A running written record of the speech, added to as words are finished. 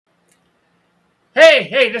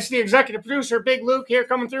Hey, this is the executive producer, Big Luke, here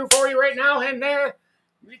coming through for you right now. And there,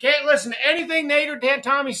 you can't listen to anything Nate or Dan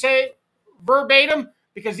Tommy say verbatim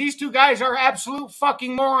because these two guys are absolute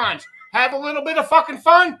fucking morons. Have a little bit of fucking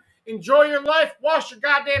fun, enjoy your life, wash your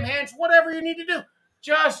goddamn hands, whatever you need to do.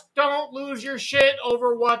 Just don't lose your shit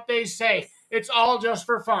over what they say. It's all just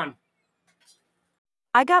for fun.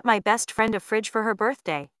 I got my best friend a fridge for her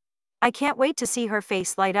birthday. I can't wait to see her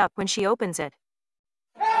face light up when she opens it.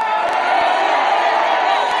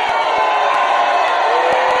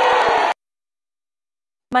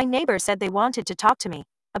 My neighbor said they wanted to talk to me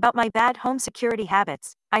about my bad home security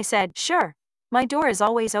habits. I said, sure, my door is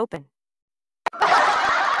always open.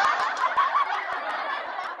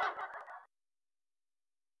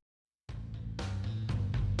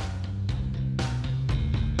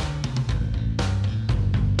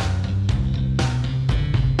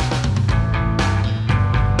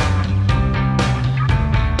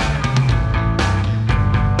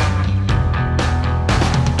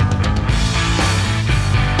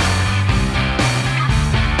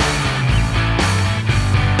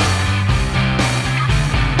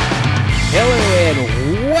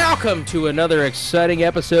 Welcome to another exciting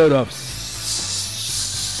episode of Spittlin'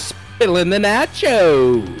 the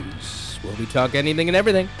Nachos. We'll be talking anything and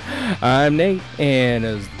everything. I'm Nate, and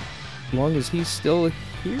as long as he's still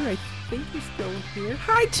here, I think he's still here.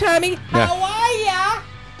 Hi, Tommy. How are ya?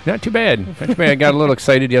 Not too bad. Not too bad. I got a little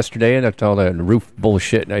excited yesterday, and after all the roof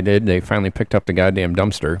bullshit I did, they finally picked up the goddamn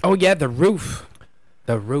dumpster. Oh, yeah, the roof.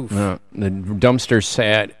 The roof. The dumpster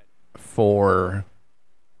sat for...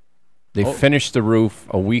 They finished the roof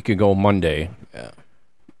a week ago Monday. Yeah.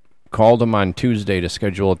 Called them on Tuesday to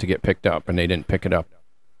schedule it to get picked up, and they didn't pick it up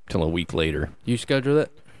till a week later. You scheduled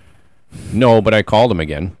it? No, but I called them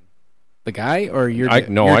again. The guy or your? I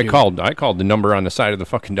called the number on the side of the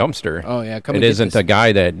fucking dumpster. Oh yeah, it isn't the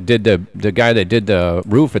guy that did the guy that did the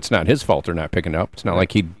roof. It's not his fault they're not picking it up. It's not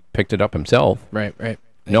like he picked it up himself. Right.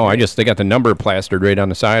 No, they got the number plastered right on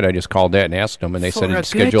the side. I just called that and asked them, and they said it's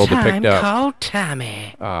scheduled to pick up. Call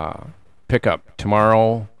Tommy. Pick up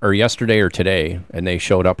tomorrow or yesterday or today, and they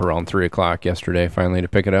showed up around 3:00 yesterday finally to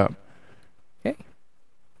pick it up. Okay.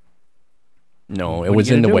 No, it was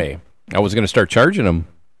in the way. I was going to start charging them.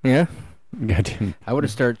 Yeah. Goddamn. I would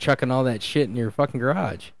have started chucking all that shit in your fucking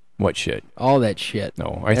garage. What shit? All that shit.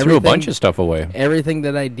 No, I threw a bunch of stuff away. Everything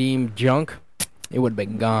that I deemed junk, it would have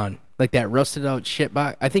been gone. Like that rusted out shit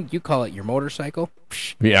box. I think you call it your motorcycle.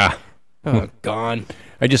 Yeah. Oh, gone.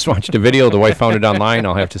 I just watched a video. The wife found it online.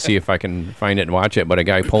 I'll have to see if I can find it and watch it. But a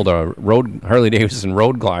guy pulled a Harley Davidson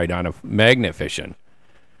road glide on a magnet fishing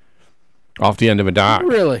off the end of a dock.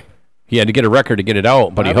 Really? He had to get a record to get it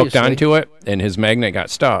out, but Obviously. he hooked onto it, and his magnet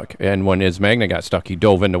got stuck. And when his magnet got stuck, he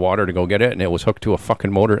dove into water to go get it, and it was hooked to a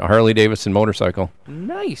fucking a Harley Davidson motorcycle.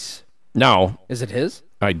 Nice. Now, is it his?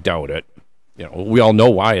 I doubt it. You know, we all know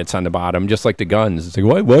why it's on the bottom, just like the guns. It's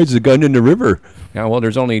like, why is the gun in the river? Yeah, well,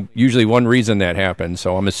 there's only usually one reason that happens,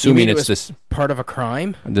 so I'm assuming it's this part of a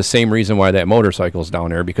crime. The same reason why that motorcycle's down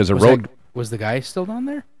there, because was the guy still down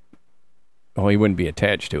there? Oh, he wouldn't be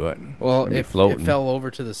attached to it. Well, if it fell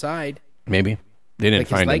over to the side, maybe they didn't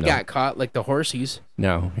find him. His leg got caught like the horsies.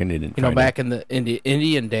 No, he didn't. You know, back in the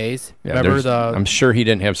Indian days. Yeah, remember I'm sure he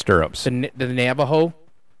didn't have stirrups. The Navajo.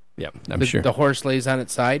 Yeah, I'm sure. The horse lays on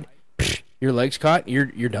its side. Your leg's caught, you're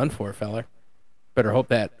done for, feller. Better hope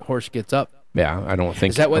that horse gets up. Yeah, I don't think...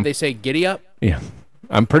 Is that what they say, giddy up? Yeah.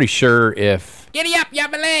 I'm pretty sure if... Giddy up, you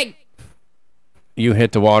have a leg! You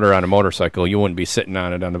hit the water on a motorcycle, you wouldn't be sitting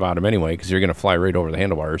on it on the bottom anyway, because you're going to fly right over the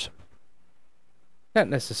handlebars. Not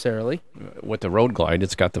necessarily. With the road glide,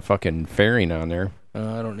 it's got the fucking fairing on there.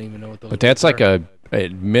 I don't even know what those But that's like a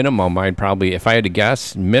minimum, I'd probably... If I had to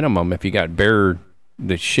guess, minimum, if you got the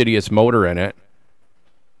shittiest motor in it,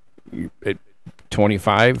 at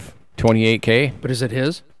 25, 28K. But is it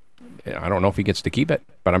his? I don't know if he gets to keep it,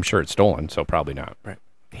 but I'm sure it's stolen, so probably not. Right.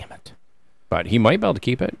 Damn it. But he might be able to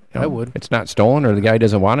keep it. I would. It's not stolen, or the guy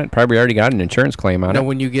doesn't want it. Probably already got an insurance claim on it. Now,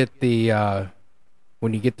 when you get the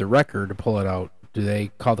record to pull it out, do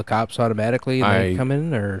they call the cops automatically and they come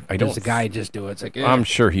in, or does the guy just do it? It's like, I'm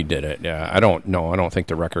sure he did it. Yeah, I don't know. I don't think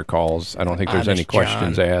the record calls. I don't think there's any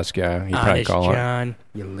questions asked. Yeah, he probably call it. John,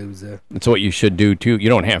 you loser. That's what you should do too. You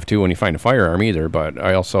don't have to when you find a firearm either. But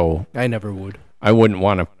I never would. I wouldn't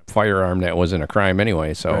want a firearm that wasn't a crime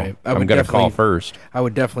anyway. So right. I'm gonna call first. I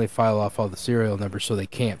would definitely file off all the serial numbers so they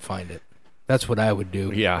can't find it. That's what I would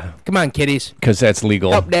do. Yeah. Come on, kiddies. Because that's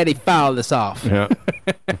legal. Help Daddy file this off. Yeah.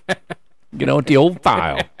 Get out the old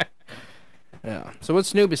file. Yeah. So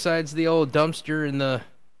what's new besides the old dumpster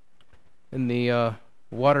in the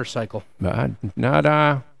water cycle? Not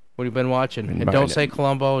What have you been watching? And Been don't buying say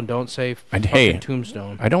Columbo, and don't say fucking hey.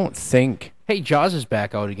 Tombstone. I don't think. Hey, Jaws is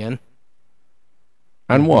back out again.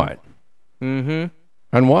 On what? Mm-hmm.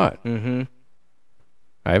 On what? Mm-hmm.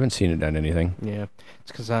 I haven't seen it on anything. Yeah.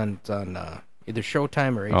 It's because it's on either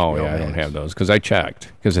Showtime or HBO Oh, yeah, I don't Max. have those because I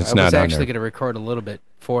checked because it's I not was on actually there. going to record a little bit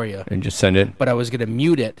for you, And just send it. but I was going to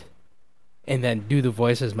mute it and then do the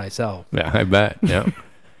voices myself. Yeah, I bet. Yeah.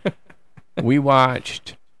 We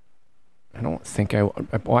watched. I don't think I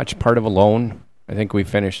watched part of Alone. I think we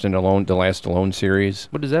finished the last Alone series.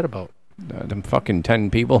 What is that about? Them fucking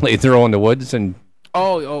 10 people they throw in the woods and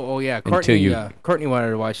Oh, yeah. Courtney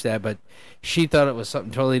wanted to watch that, but she thought it was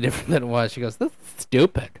something totally different than it was. She goes, "This is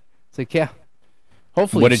stupid." It's like, yeah.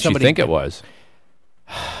 Hopefully, what did she somebody think it was?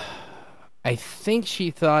 I think she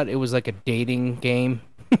thought it was like a dating game.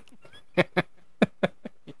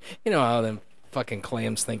 You know how them fucking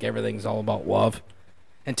clams think everything's all about love.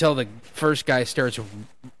 Until the first guy starts,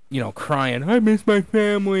 crying, "I miss my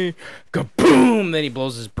family." Kaboom! Then he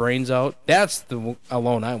blows his brains out. That's the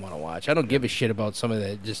Alone I want to watch. I don't give a shit about somebody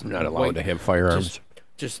that just... I'm not allowed to have firearms.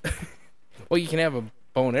 Just well, you can have a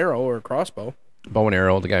bow and arrow or a crossbow. Bow and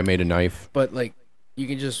arrow, the guy made a knife. But, like, you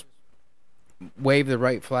can just wave the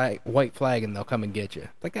white flag, and they'll come and get you.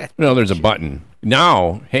 Like that. No, there's a button.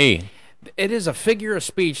 Now, hey. It is a figure of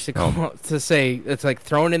speech to say, it's like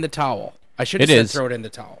throwing in the towel. I should have It said is. throw it in the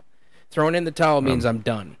towel. Throwing in the towel means I'm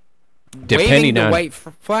done. Depending Waving the on... white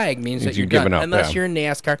flag means that you're you're done. giving up, Unless yeah. you're in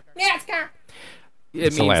NASCAR. It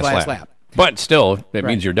It's the means last lap. But still, that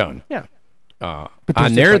means you're done. Yeah.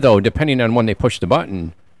 On there, though, depending on when they push the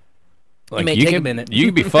button... Like, may take a minute. You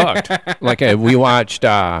could be fucked. Like, we watched...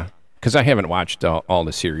 Because I haven't watched all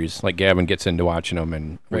the series. Like, Gavin gets into watching them,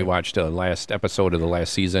 and we watched the last episode of the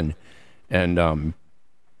last season. And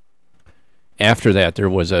after that, there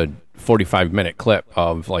was a 45-minute clip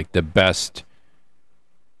of, like, the best...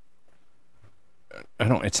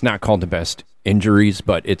 It's not called the best injuries,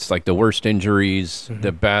 but it's, like, the worst injuries,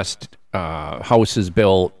 the best houses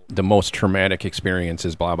built, the most traumatic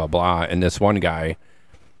experiences, blah, blah, blah. And this one guy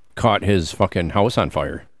caught his fucking house on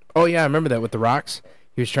fire. Oh, yeah, I remember that with the rocks.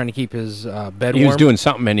 He was trying to keep his bed warm. He was doing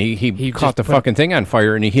something, and he caught the fucking thing on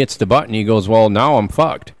fire, and he hits the button. He goes, well, now I'm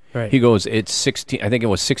fucked. Right. He goes, it's 16. I think it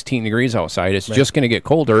was 16 degrees outside. It's just going to get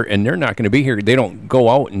colder, and they're not going to be here. They don't go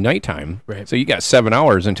out in nighttime. Right. So you got 7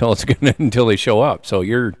 hours until they show up. So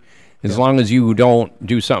you're, as long as you don't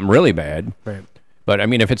do something really bad. Right. But I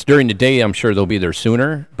mean, if it's during the day, I'm sure they'll be there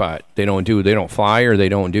sooner. But they don't fly, or they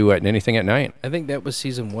don't do anything at night. I think that was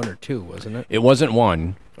season 1 or 2, wasn't it? It wasn't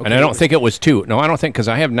 1. Okay. And I don't think it was 2. No, I don't think, because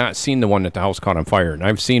I have not seen the one that the house caught on fire. And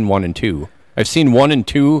I've seen 1 and 2. I've seen 1 and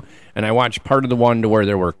 2, and I watched part of the one to where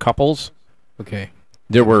there were couples. Okay.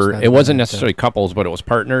 It wasn't necessarily couples, but it was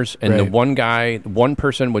partners. And the Right. one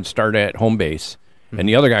person would start at home base, and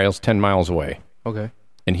the other guy was 10 miles away. Okay.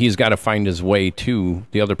 And he's got to find his way to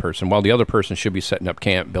the other person, while the other person should be setting up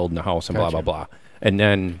camp, building a house, and blah, blah, blah. And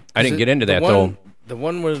then, I didn't get into that, though. The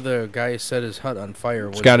one where the guy set his hut on fire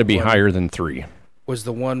was It's got to be higher than 3. Was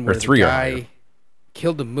the one where the 3 or higher. guy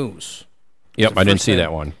killed a moose. Yep, the I didn't first see time.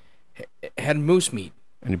 that one. Had moose meat.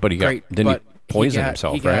 But he didn't but poison he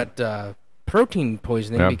himself, right? He got protein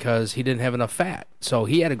poisoning Yeah. because he didn't have enough fat. So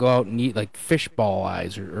he had to go out and eat like fish ball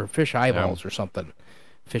eyes or fish eyeballs or something.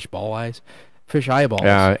 Fish ball eyes? Fish eyeballs.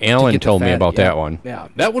 Yeah, to Alan get the told me fat. about Yeah. that one. Yeah,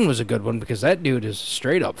 that one was a good one because that dude is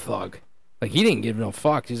straight up thug. Like, he didn't give no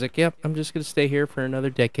fucks. He's like, yep, I'm just going to stay here for another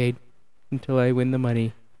decade until I win the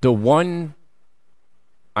money. The one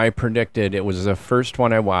I predicted, it was the first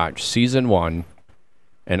one I watched, season 1,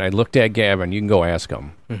 and I looked at Gavin. You can go ask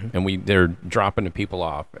him. And they're dropping the people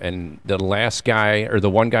off. And the last guy, or the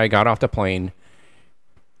one guy, got off the plane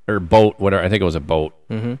or boat, whatever. I think it was a boat.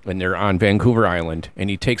 And they're on Vancouver Island, and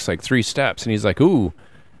he takes like 3 steps, and he's like, ooh,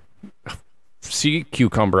 sea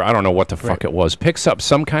cucumber. I don't know what the fuck it was. Picks up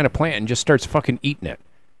some kind of plant and just starts fucking eating it.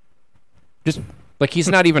 Just like he's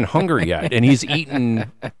not even hungry yet, and he's eating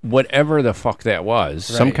whatever the fuck that was,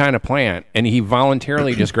 some Right. kind of plant, and he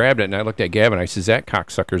voluntarily just grabbed it. And I looked at Gavin. I says, "That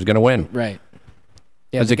cocksucker's gonna win." Right.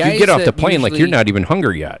 I was like, "You get off the plane like you're not even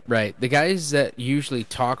hungry yet." Right. The guys that usually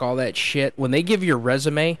talk all that shit, when they give you a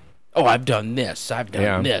resume, oh, I've done this, I've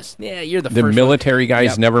done this. Yeah, you're the The first military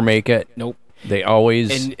guys Yep. never make it. Nope. They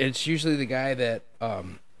always. And it's usually the guy that,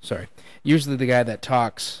 usually the guy that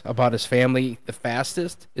talks about his family the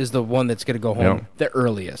fastest is the one that's going to go home Yeah. the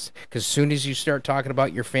earliest. Because as soon as you start talking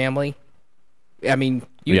about your family, I mean,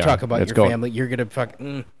 you Yeah, talk about let's your go. family, you're going to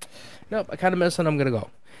fucking, nope, I kind of miss it, I'm going to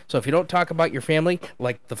go. So if you don't talk about your family,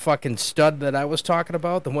 like the fucking stud that I was talking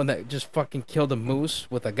about, the one that just fucking killed a moose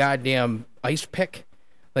with a goddamn ice pick,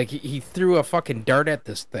 Like he threw a fucking dart at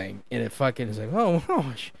this thing, and it fucking is like, oh,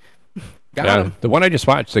 got Yeah, him. the one I just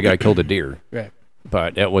watched, the guy killed a deer. Right.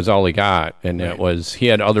 But it was all he got, and Right. it was he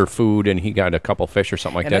had other food, and he got a couple fish or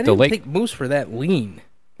something like And that. I The didn't lake, think moose were that lean.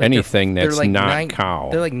 Like anything they're that's like not cow.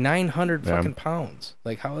 They're like 900 Yeah. fucking pounds.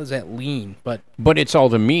 Like, how is that lean? But But it's all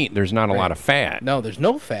the meat. There's not a lot Right. of fat. no, there's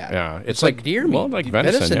no fat. Yeah, it's like deer meat. well, like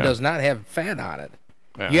venison, yeah. does not have fat on it.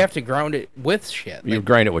 Yeah. You have to ground it with shit. You Like,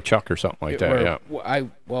 grind it with chuck or something like that. or- Yeah.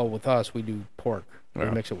 well, with us, we do pork. We Yeah.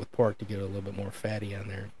 mix it with pork to get a little bit more fatty on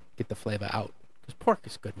there, get the flavor out. Because pork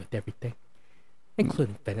is good with everything,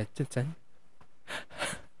 including venison.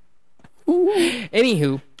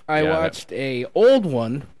 Anywho, I Yeah, watched a old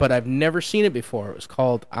one, but I've never seen it before. It was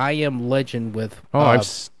called I Am Legend with Oh, I've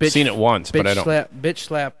seen it once, but I don't. bitch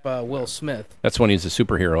slap Will Smith. That's when he's a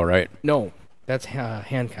superhero, right? No, that's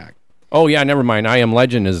Hancock. Oh yeah, never mind. I Am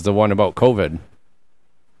Legend is the one about COVID.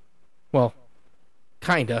 Well,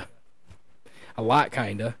 kinda. A lot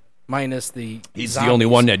kinda. Minus the He's the only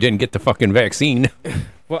one that didn't get the fucking vaccine.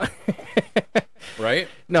 Well, Right?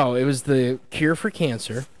 no, it was the cure for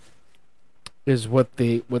cancer. Is what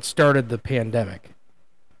started the pandemic,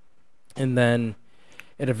 and then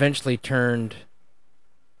it eventually turned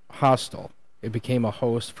hostile. It became a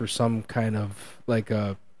host for some kind of like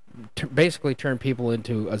basically turned people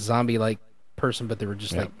into a zombie-like person, but they were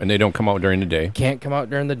just Yeah. like And they don't come out during the day. can't come out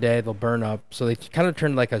during the day. They'll burn up. So they kind of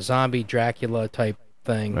turned like a zombie Dracula type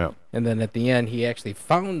thing. Yeah. And then at the end, he actually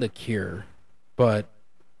found the cure, but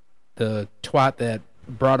the twat that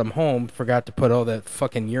brought him home forgot to put all that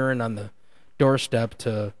fucking urine on the doorstep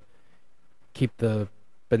to keep the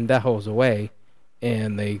pendejos away,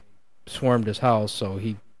 and they swarmed his house. So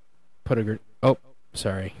he put oh,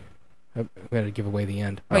 sorry. I'm going to give away the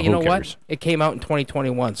end. Oh, Oh, you who know cares? what? It came out in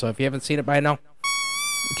 2021. So if you haven't seen it by now,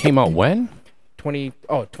 It came out when?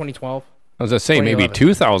 2012. I was gonna say maybe 2011.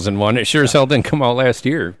 2001. It sure as hell didn't come out last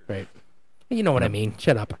year. Right. You know what I mean.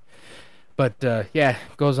 Shut up. But, yeah,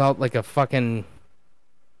 goes out like a fucking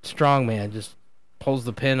strong man. Just pulls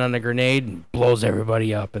the pin on the grenade and blows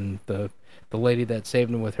everybody up. And the lady that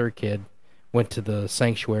saved him with her kid went to the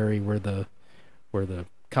sanctuary where the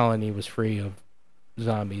colony was free of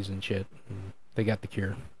zombies and shit. And they got the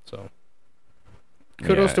cure. So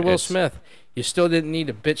kudos Yeah, to Will it's- Smith. You still didn't need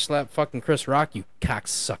to bitch slap fucking Chris Rock, you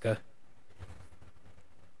cocksucker.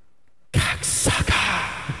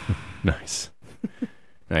 Cocksucker. Nice.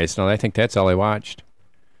 Nice. No, I think that's all I watched.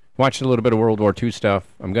 Watched a little bit of World War II stuff.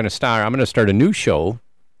 I'm gonna start a new show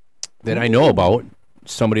that I know about.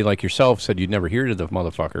 Somebody like yourself said you'd never heard of the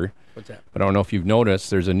motherfucker. What's that? But I don't know if you've noticed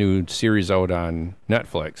there's a new series out on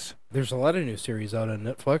Netflix. There's a lot of new series out on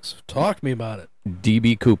Netflix. Talk to me about it.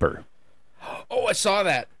 DB Cooper. Oh, I saw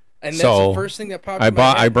that. And that's So, the first thing that popped in my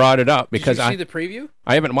I head. brought it up because Did you see the preview?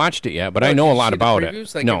 I haven't watched it yet, but I No, know did a you lot see the about it.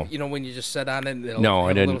 previews? Like, No. you know, when you just sit on it and it'll No, I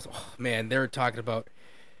have a didn't. little- oh, man, they were talking about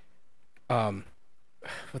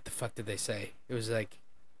what the fuck did they say? It was like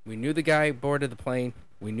we knew the guy boarded the plane,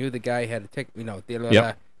 we knew the guy had a ticket,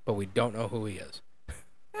 Yep. but we don't know who he is.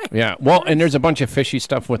 Yeah, well, and there's a bunch of fishy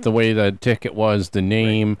stuff with the way the ticket was, the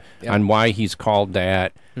name, Yep. on why he's called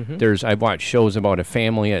that. Mhm. I've watched shows about a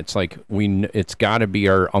family. It's like it's got to be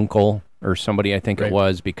our uncle or somebody. I think Right. it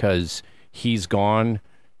was because he's gone.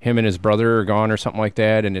 Him and his brother are gone or something like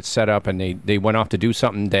that, and it's set up, and they went off to do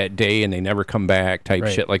something that day, and they never come back. Type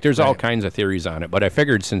Right. shit. Like there's all Right. kinds of theories on it. But I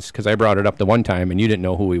figured because I brought it up the one time, and you didn't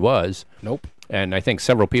know who he was. Nope. And I think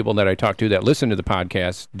several people that I talked to that listen to the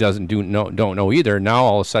podcast don't know either. Now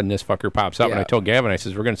all of a sudden this fucker pops up, and I Yeah. told Gavin, I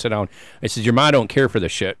says we're gonna sit down. I says your ma don't care for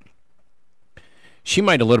this shit. She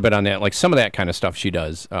might a little bit on that, like some of that kind of stuff she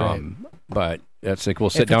does. But that's like we'll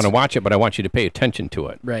sit down it's- and watch it, but I want you to pay attention to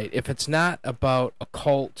it. Right. If it's not about a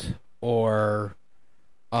cult or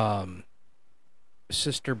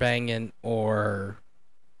sister banging or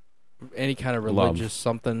any kind of Love. religious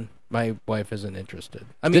something, my wife isn't interested.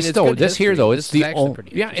 I mean, This it's though, good this here history. though, This it's is the actually only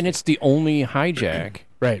pretty and interesting. it's the only hijack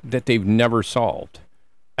right. that they've never solved,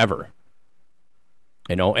 ever.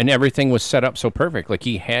 You know, and everything was set up so perfect. Like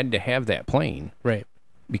he had to have that plane Right.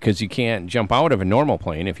 because you can't jump out of a normal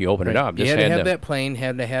plane if you open it Right. up. You This had to have to- that plane,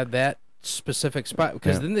 had to have that specific spot.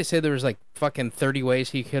 Because Yeah. didn't they say there was like fucking 30 ways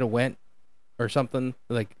he could have went or something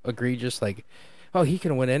like egregious? Like, oh, he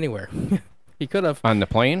could have went anywhere. He could have. on the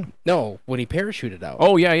plane. No, when he parachuted out.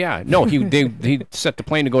 Oh yeah. No, he set the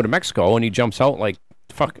plane to go to Mexico, and he jumps out like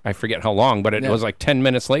fuck. I forget how long, but it Yeah. was like 10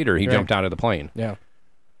 minutes later he Right. jumped out of the plane. Yeah.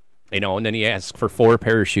 You know, and then he asked for 4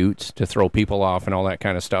 parachutes to throw people off and all that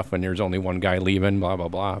kind of stuff. And there's only one guy leaving. Blah blah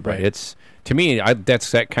blah. But Right. it's to me,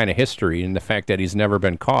 that's that kind of history, and the fact that he's never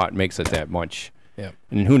been caught makes it that much Yeah.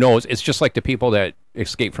 And who knows? It's just like the people that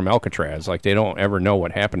escape from Alcatraz. Like, they don't ever know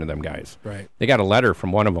what happened to them guys. Right. They got a letter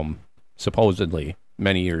from one of them, supposedly,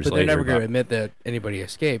 many years But later. they're never going to admit that anybody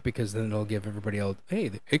escaped, because then they'll give everybody else,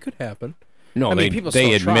 hey, it could happen. No, I mean, they people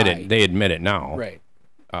they still admit try. it. They admit it now. Right.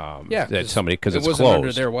 Yeah, that somebody, because it's wasn't closed.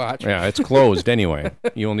 under their watch. Yeah, it's closed anyway.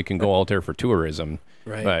 You only can go out there for tourism,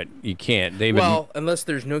 Right. but you can't. They've Well, unless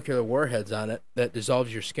there's nuclear warheads on it that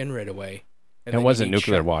dissolves your skin right away. And that then you wasn't need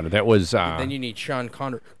nuclear water. That was Then you need Sean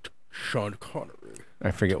Connery.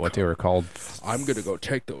 I forget what they were called. I'm gonna go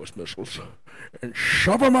take those missiles and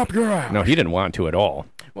shove them up your ass. No, he didn't want to at all.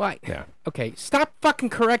 Why? Yeah, Okay, stop fucking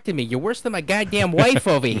correcting me. You're worse than my goddamn wife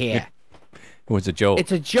over here. it was a joke.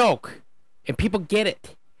 It's a joke, and people get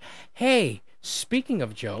it. Hey, speaking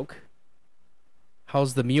of joke,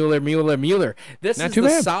 how's the Mueller? This Not is too the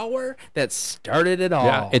bad. sour that started it all.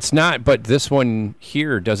 Yeah, it's not. But this one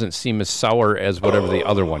here doesn't seem as sour as whatever the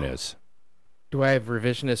other one is. Do I have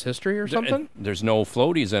revisionist history or something? There's no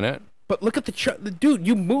floaties in it. But look at the dude.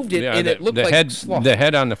 You moved it, and it looked the like head. sloth. The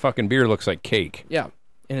head on the fucking beer looks like cake. Yeah,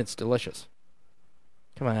 and it's delicious.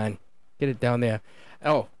 Come on, get it down there.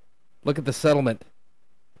 Oh, look at the settlement.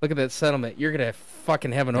 Look at that settlement. You're gonna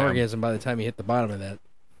fucking have an orgasm by the time you hit the bottom of that.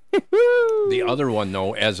 The other one,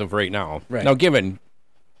 though, as of right now. Right. Now, depending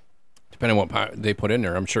on what they put in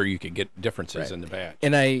there, I'm sure you could get differences in the batch.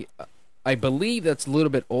 And I believe that's a little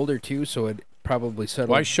bit older too, so it probably settled.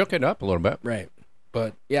 Well, I shook it up a little bit. Right.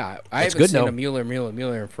 But yeah, I It's haven't good, seen though. a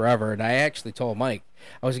Mueller in forever, and I actually told Mike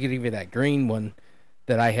I was gonna give you that green one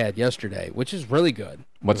that I had yesterday, which is really good.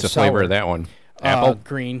 What's It the was flavor sour. of that one? Apple?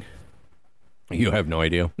 Green. You have no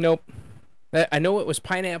idea. Nope. I know it was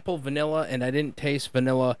pineapple, vanilla, and I didn't taste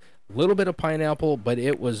vanilla. A little bit of pineapple, but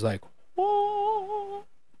it was like, whoa.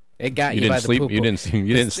 It got you, You by didn't the sleep. poo-poo.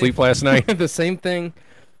 You didn't sleep last night. The same thing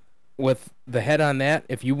with the head on that.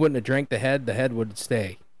 If you wouldn't have drank the head would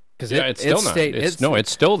stay. Because Yeah, it's still not. stayed,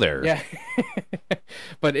 It's still there. Yeah.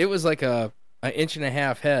 But it was like an inch and a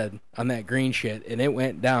half head on that green shit, and it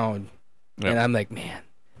went down. Yep. And I'm like, man,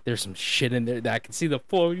 there's some shit in there that I can see the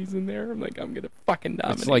floaties in there. I'm like, I'm gonna fucking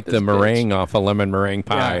dominate. It's like this the bitch. meringue off a lemon meringue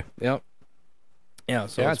pie. Yeah. Yep. Yeah.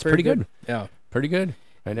 So Yeah, it's it's pretty good. Yeah. Pretty good.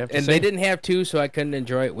 I'd have to And say. they didn't have to, so I couldn't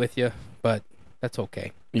enjoy it with you. But that's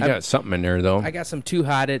okay. You I- got something in there though. I got some Two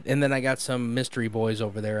Hotted, and then I got some mystery boys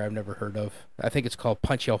over there I've never heard of. I think it's called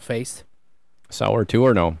Punch Your Face. Sour too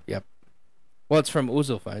or no? Well, it's from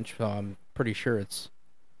Ouzelfinch, so I'm pretty sure it's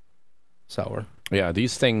sour. Yeah,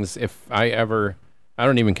 these things. If I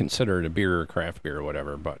don't even consider it a beer or craft beer or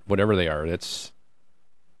whatever. But whatever they are, if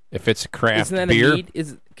it's a craft Isn't that beer. a mead?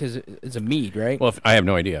 Because it's a mead, right? Well, I have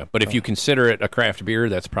no idea. But if you consider it a craft beer,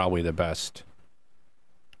 that's probably the best.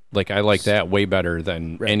 Like, I like that way better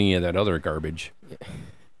than Right. any of that other garbage.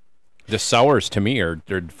 The sours to me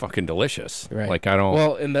they're fucking delicious. Right. Like, I don't.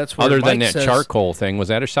 Well, and that's where other than Mike that says, charcoal thing, was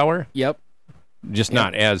that a sour? Yep. Just Yep.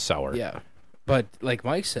 not as sour. Yeah. But like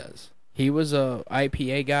Mike says, he was a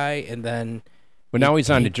IPA guy, and then But now he's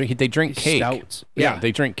on to drink. They drink cake. stouts. Yeah,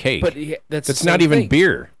 they drink cake. But that's the it's not same even thing.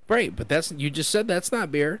 beer. Right, but you just said that's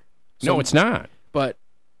not beer. No, it's not. But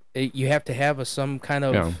you have to have some kind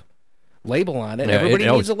of Yeah. label on it. Yeah, Everybody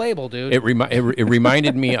it- needs a label, dude. It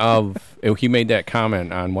reminded me of he made that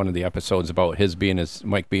comment on one of the episodes about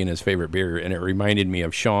Mike being his favorite beer, and it reminded me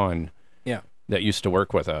of Sean. Yeah. That used to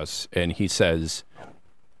work with us, and he says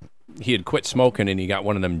he had quit smoking and he got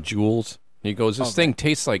one of them Juuls. He goes, "This thing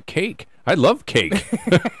tastes like cake. I love cake."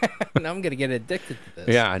 Now I'm gonna get addicted to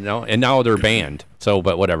this. Yeah, I know. And now they're banned. So,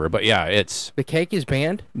 but whatever. But yeah, it's The cake is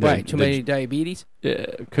banned. The- Too the- many diabetes.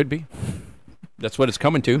 could be. That's what it's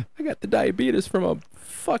coming to. I got the diabetes from a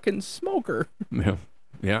fucking smoker.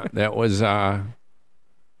 Yeah, that was.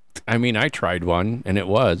 I mean, I tried one and it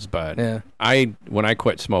was, but Yeah. when I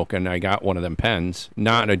quit smoking, I got one of them pens,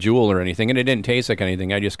 not a Juul or anything, and it didn't taste like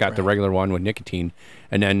anything. I just got the Right. regular one with nicotine,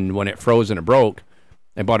 and then when it froze and it broke,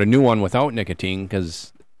 I bought a new one without nicotine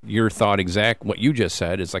because your thought exact what you just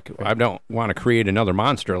said is like I don't want to create another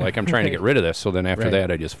monster. Like I'm trying to get rid of this. So then after Right.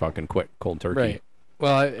 that, I just fucking quit cold turkey. Right.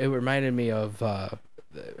 Well, it reminded me of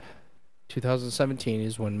 2017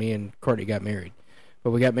 is when me and Courtney got married,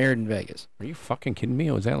 but we got married in Vegas, Are you fucking kidding me?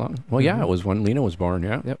 It was that long? Well, yeah, it was when Lena was born.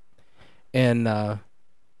 Yeah. Yep. and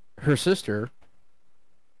her sister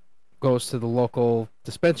goes to the local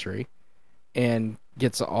dispensary and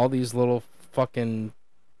gets all these little fucking,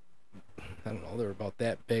 I don't know, they're about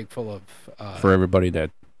that big, full of For everybody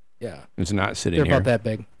that yeah, is not sitting they're here, about that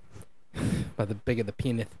big, about the big of the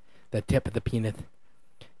peanut, the tip of the peanut,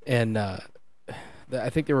 and I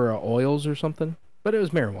think there were oils or something, but it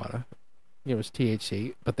was marijuana. It was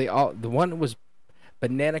THC, but the one was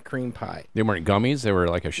banana cream pie. They weren't gummies. They were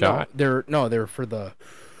like a shot. They're for the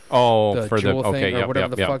Oh, for the Juul thing, okay, or yep, whatever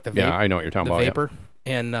yep, the yep. fuck, the Yeah, vape- I know what you're talking the about. vapor.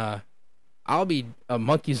 And I'll be a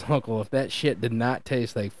monkey's uncle if that shit did not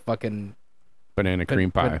taste like fucking Banana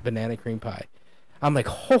cream pie. banana cream pie. I'm like,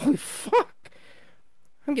 holy fuck!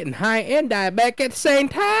 I'm getting high and diabetic at the same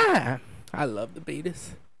time. I love the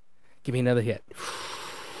beatus. Give me another hit.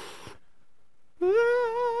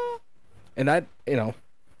 And I,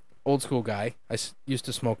 old school guy. I used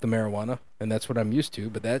to smoke the marijuana, and that's what I'm used to.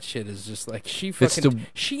 But that shit is just like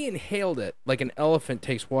she inhaled it like an elephant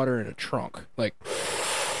takes water in a trunk, like,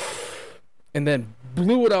 and then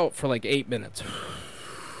blew it out for like 8 minutes.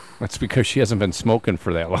 That's because she hasn't been smoking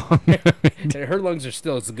for that long. And her lungs are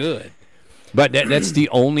still as good. But that's the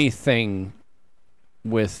only thing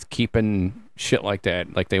with keeping shit like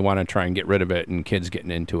that, like they want to try and get rid of it and kids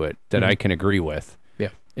getting into it, that I can agree with. Yeah.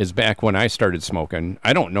 Is back when I started smoking,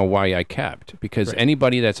 I don't know why I kept, because Right.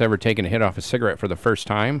 anybody that's ever taken a hit off a cigarette for the first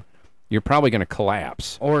time, you're probably going to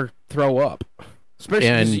collapse. Or throw up. Especially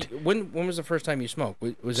 'cause And- when was the first time you smoked?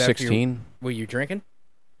 Was that 16? Were you drinking?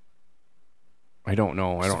 I don't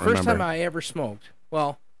know. I It's don't the first remember. time I ever smoked.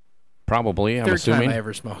 Well, Probably, I'm third assuming. time I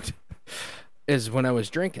ever smoked is when I was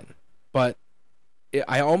drinking. But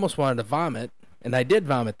I almost wanted to vomit, and I did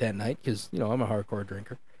vomit that night because I'm a hardcore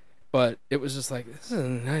drinker. But it was just like, this is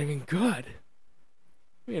not even good.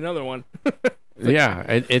 Give me another one. Yeah,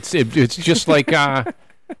 it's just like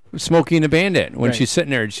Smokey and the Bandit. When Right. she's sitting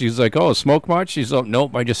there, she's like, "Oh, smoke much?" She's like,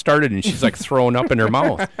 "Nope, I just started," and she's like throwing up in her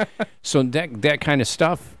mouth. So that kind of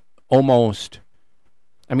stuff almost.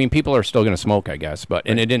 I mean, people are still going to smoke, I guess, but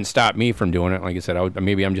and it didn't stop me from doing it. Like I said,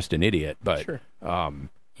 maybe I'm just an idiot, but Sure.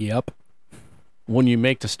 Yep. when you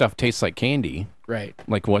make the stuff taste like candy, Right.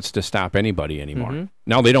 like what's to stop anybody anymore? Mhm.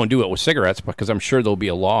 Now they don't do it with cigarettes because I'm sure there'll be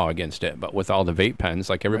a law against it. But with all the vape pens,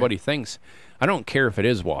 like everybody thinks, I don't care if it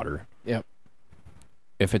is water. Yep.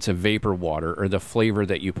 If it's a vapor water or the flavor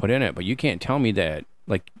that you put in it, but you can't tell me that,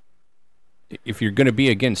 like, if you're going to be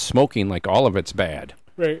against smoking, like all of it's bad.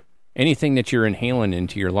 Right. Anything that you're inhaling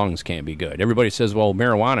into your lungs can't be good. Everybody says, well,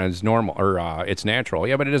 marijuana is normal or it's natural.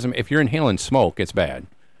 Yeah, but it doesn't. If you're inhaling smoke, it's bad.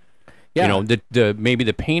 Yeah. You know, the maybe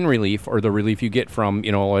the pain relief or the relief you get from,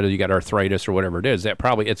 whether you got arthritis or whatever it is, that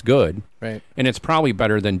probably it's good. Right. And it's probably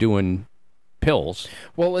better than doing pills.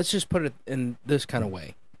 Well, let's just put it in this kind of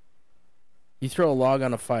way. You throw a log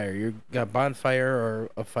on a fire. You got a bonfire or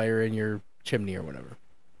a fire in your chimney or whatever.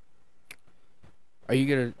 Are you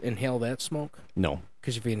going to inhale that smoke? No.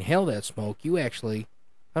 Because if you inhale that smoke, you actually,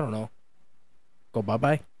 I don't know, go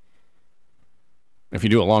bye-bye. If you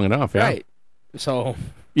do it long enough, yeah. Right. So,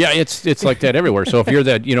 Yeah, it's like that everywhere. So if you're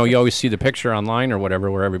that, you always see the picture online or whatever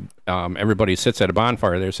where everybody sits at a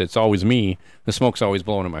bonfire there, so it's always me. The smoke's always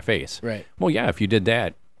blowing in my face. right, Well, yeah, if you did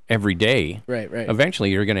that every day, right.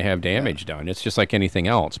 eventually you're going to have damage done. It's just like anything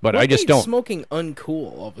else. But What I just made don't. smoking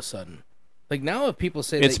uncool all of a sudden? Like now if people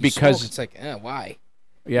say It's that you because- smoke, it's like, why?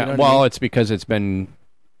 Yeah, know what I well, mean? it's because it's been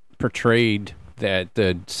portrayed that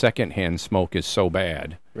the secondhand smoke is so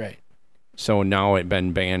bad. Right. So now it's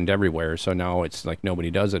been banned everywhere. So now it's like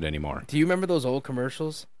nobody does it anymore. Do you remember those old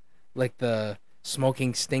commercials? Like the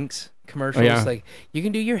smoking stinks commercials? Yeah. Like, you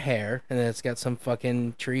can do your hair, and then it's got some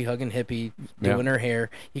fucking tree-hugging hippie doing her hair.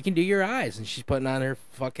 You can do your eyes, and she's putting on her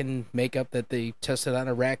fucking makeup that they tested on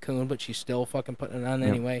a raccoon, but she's still fucking putting it on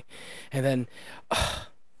anyway. And then,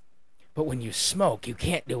 but when you smoke, you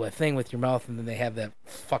can't do a thing with your mouth, and then they have that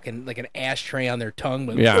fucking, like an ashtray on their tongue.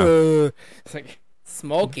 With, Yeah. It's like,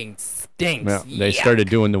 smoking stinks. Yeah, they Yuck. started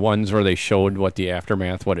doing the ones where they showed what the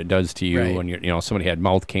aftermath, what it does to you, Right. when somebody had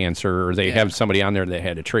mouth cancer, or they Yeah. have somebody on there that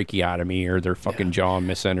had a tracheotomy, or their fucking jaw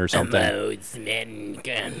missing, or something.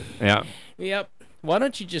 Yeah, Yep. Why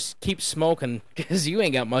don't you just keep smoking? Because you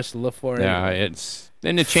ain't got much to live for. yeah, anyway. it's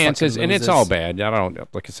and the chances, Fucking and it's all losers. bad. I don't,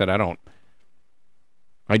 like I said,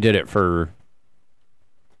 I did it for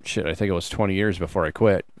shit. I think it was 20 years before I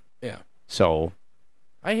quit. Yeah. So,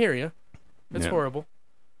 I hear you. It's Yeah. horrible.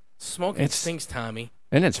 Smoking It's- stinks, Tommy.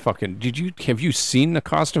 and it's fucking. Have you seen the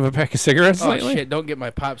cost of a pack of cigarettes Oh lately? shit! Don't get my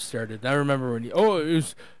pop started. I remember when it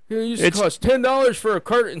used to It's- cost $10 for a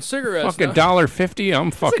carton of cigarettes. Fucking now. $1.50. I'm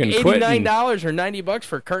It's fucking like quitting. $89 or $90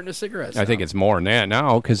 for a carton of cigarettes. I think now. it's more than that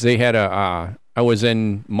now because they had I was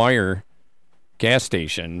in Meijer gas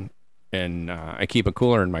station and I keep a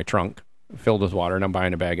cooler in my trunk filled with water and I'm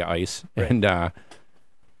buying a bag of ice. Right. And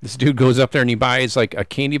this dude goes up there and he buys like a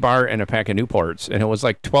candy bar and a pack of Newports and it was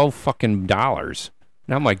like $12 fucking dollars.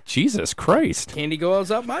 And I'm like, Jesus Christ. Candy goes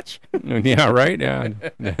up much? Yeah, right? Yeah.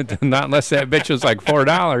 Not unless that bitch was like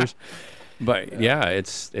 $4. But yeah,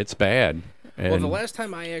 it's bad. Well, the And- last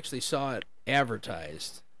time I actually saw it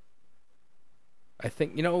advertised, I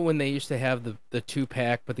think, you know, when they used to have the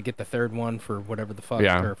 2-pack, but they get the third one for whatever the fuck,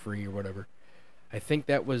 Yeah. or free or whatever. I think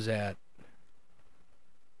that was at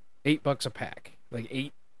 $8 a pack, like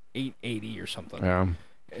 $8.80 or something. Yeah.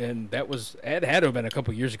 And that was, it had to have been a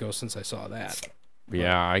couple years ago since I saw that.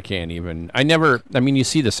 Yeah, I can't even. I mean, you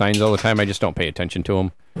see the signs all the time. I just don't pay attention to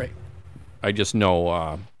them. Right. I just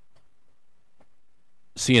know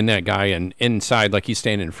seeing that guy and inside, like he's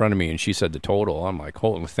standing in front of me, and she said the total. I'm like,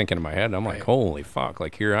 thinking in my head, I'm like, Right. holy fuck!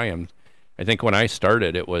 Like here I am. I think when I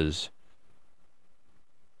started, it was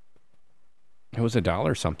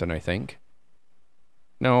 $1 something. I think.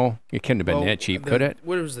 No, it couldn't have been that cheap, could it?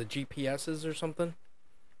 What was the GPSs or something?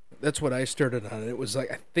 That's what I started on. It was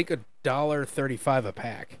like, I think $1.35 a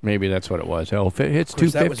pack. Maybe that's what it was. Hell, if it hits Of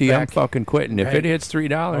course, that was $2.50, I'm back- fucking quitting. If Right. it hits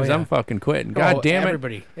 $3, Oh, yeah. I'm fucking quitting. God damn it!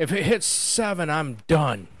 Everybody, if it hits 7, I'm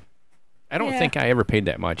done. I don't think I ever paid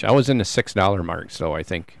that much. I was in the $6 mark, so I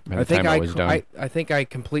think by the time I was done. I think I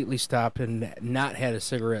completely stopped and not had a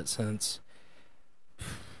cigarette since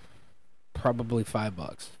probably $5,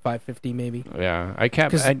 $5.50 maybe. Yeah, I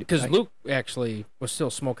kept Because Luke actually was still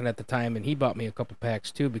smoking at the time, and he bought me a couple packs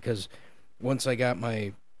too. Because once I got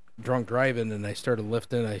my drunk driving and I started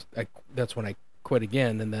lifting, I that's when I quit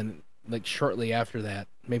again. And then like shortly after that,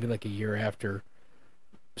 maybe like a year after,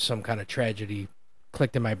 some kind of tragedy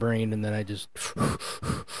clicked in my brain, and then I just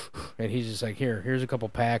and he's just like, here's a couple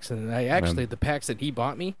packs, and I actually the packs that he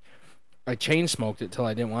bought me, I chain smoked it till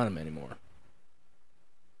I didn't want them anymore.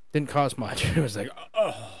 Didn't cost much. It was like,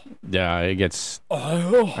 yeah, it gets.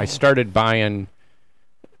 I started buying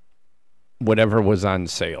whatever was on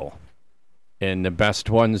sale, and the best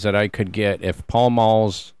ones that I could get. If Pall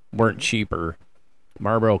Malls weren't cheaper,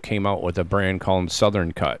 Marlboro came out with a brand called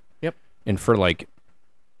Southern Cut. Yep. And for like,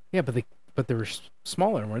 yeah, but they were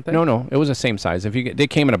smaller, weren't they? no, it was the same size. They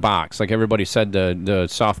came in a box, like everybody said, the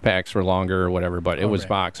soft packs were longer or whatever, but it was right.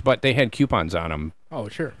 box. But they had coupons on them. Oh,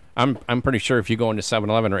 sure. I'm pretty sure if you go into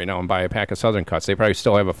 7-Eleven right now and buy a pack of Southern Cuts, they probably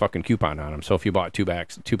still have a fucking coupon on them. So if you bought two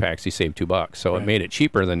packs, you saved $2. So Right. it made it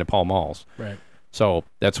cheaper than the Pall Malls. Right. So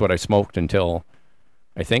that's what I smoked until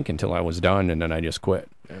I was done, and then I just quit.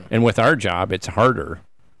 Yeah. And with our job, it's harder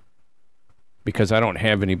because I don't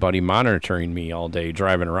have anybody monitoring me all day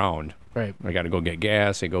driving around. Right. I got to go get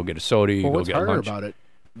gas. I go get a soda. Well, go what's get harder lunch. about it?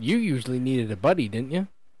 You usually needed a buddy, didn't you?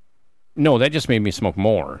 No, that just made me smoke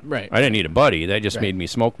more. Right. I didn't need a buddy. That just Right. made me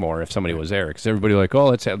smoke more if somebody was there. Because everybody like, oh,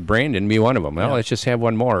 let's have Brandon be one of them. Well, Yeah. let's just have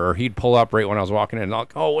one more. Or he'd pull up right when I was walking in. And I'll,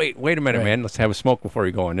 oh, wait a minute, Right. man. Let's have a smoke before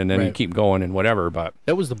you go in. And then you Right. keep going and whatever. But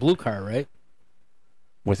That was the blue car, right?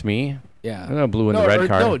 with me, Yeah. blue and the red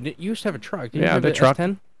car. No, you used to have a truck. Didn't Yeah, you have the an truck.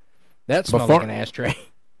 S10? That smelled Before- like an ashtray.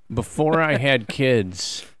 Before I had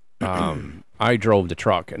kids, I drove the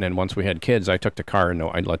truck, and then once we had kids, I took the car, and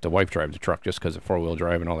I'd let the wife drive the truck just because of four-wheel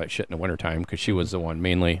drive and all that shit in the wintertime, because she was the one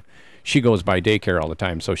mainly. She goes by daycare all the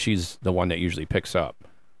time, so she's the one that usually picks up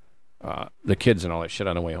the kids and all that shit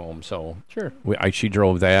on the way home. So Sure. she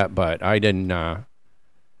drove that, but I didn't. I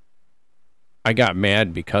got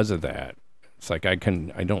mad because of that. It's like I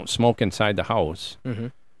don't smoke inside the house. Mm-hmm.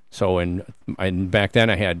 So and back then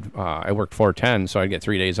I worked 410, so I'd get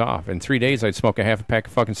 3 days off. In 3 days, I'd smoke a half a pack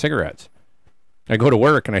of fucking cigarettes. I go to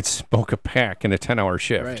work and I'd smoke a pack in a 10-hour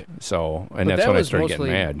shift. Right. So But that's that when I was started mostly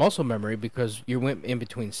getting mad. muscle memory because you went in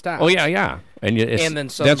between stops. Oh yeah, and And then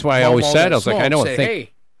some that's why I always Momo said that I was like I don't smoked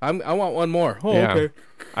think said, hey, I want one more. Oh, yeah, okay.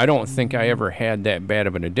 I don't think I ever had that bad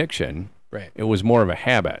of an addiction. Right. It was more of a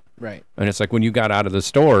habit. Right. And it's like when you got out of the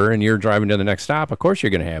store and you're driving to the next stop, of course you're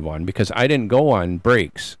going to have one because I didn't go on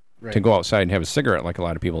breaks Right. to go outside and have a cigarette like a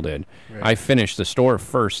lot of people did. Right. I finished the store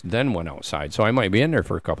first, then went outside. So I might be in there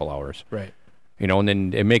for a couple hours. Right. You know, and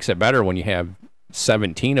then it makes it better when you have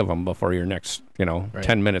 17 of them before your next, Right.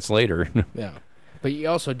 10 minutes later. Yeah. But you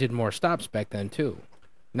also did more stops back then too.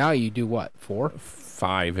 Now you do what? 4?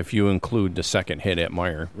 5 if you include the second hit at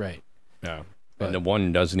Meyer. Right. Yeah. But- And the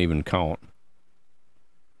one doesn't even count.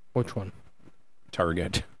 Which one?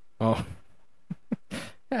 Target. Oh.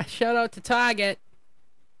 Yeah, shout out to Target.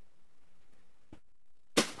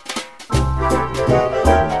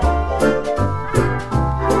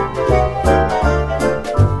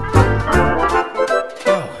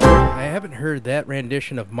 Oh, I haven't heard that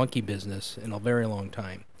rendition of Monkey Business in a very long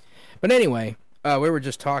time. But anyway, we were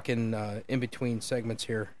just talking in between segments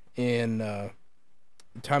here, and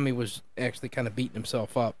Tommy was actually kind of beating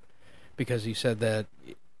himself up because he said that.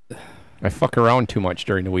 I fuck around too much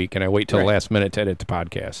during the week, and I wait till Right. the last minute to edit the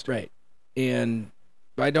podcast. Right. And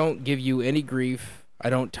I don't give you any grief. I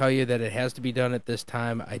don't tell you that it has to be done at this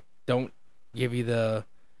time. I don't give you the,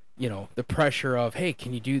 the pressure of, hey,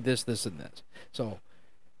 can you do this, this, and this? So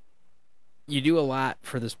you do a lot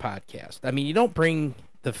for this podcast. I mean, you don't bring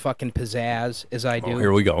the fucking pizzazz as I do. Oh,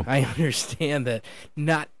 here we go. I understand that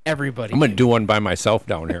not everybody. I'm going to can. do one by myself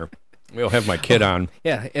down here. We'll have my kid on.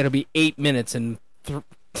 Yeah, it'll be 8 minutes and 10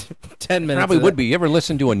 minutes. Probably of would that. be. You ever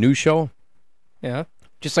listen to a news show? Yeah.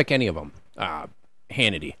 Just like any of them.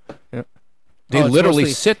 Hannity. Yeah. They Oh, it's literally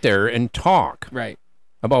mostly- sit there and talk Right.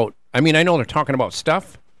 about, I mean, I know they're talking about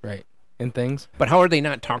stuff, Right. And things. but how are they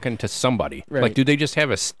not talking to somebody? Right. Like, do they just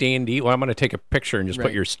have a standee? Well, I'm going to take a picture and just put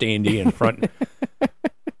Right. your standee in front.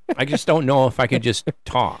 I just don't know if I could just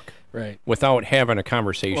talk Right. without having a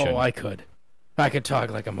conversation. Oh, I could. I could talk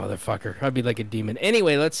like a motherfucker. I'd be like a demon.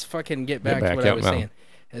 Anyway, let's fucking get back to back what I up was now. saying.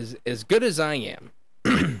 As good as I am.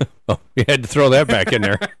 Oh, you had to throw that back in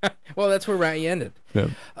there. Well, that's where I ended. Yeah.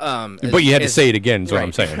 As- But you had to as- say it again, is what I'm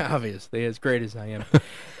right, saying. Obviously, as great as I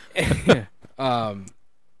am.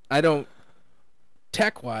 I don't,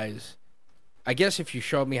 tech-wise, I guess if you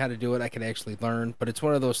showed me how to do it, I could actually learn. But it's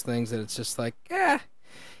one of those things that it's just like,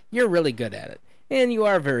 you're really good at it, and you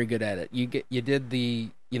are very good at it. You did the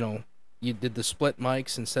split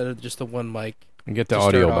mics instead of just the one mic. And get the to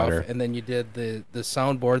audio start off, better. and then you did the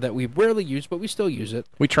soundboard that we rarely use, but we still use it.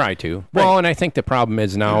 We try to. Right. Well, and I think the problem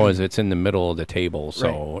is now is it's in the middle of the table,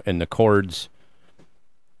 so and the chords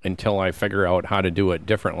until I figure out how to do it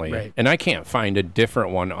differently. Right. And I can't find a different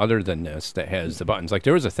one other than this that has the buttons. Like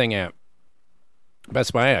there was a thing at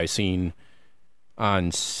Best Buy I seen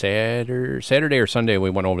on Saturday or Sunday. We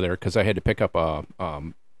went over there because I had to pick up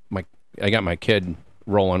I got my kid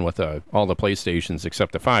rolling with all the PlayStations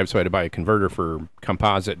except the 5, so I had to buy a converter for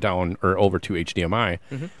composite down or over to HDMI.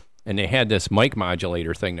 Mm-hmm. And they had this mic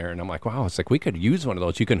modulator thing there, and I'm like, wow, it's like we could use one of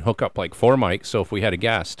those. You can hook up like 4 mics, so if we had a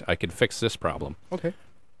guest, I could fix this problem. Okay.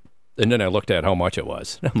 And then I looked at how much it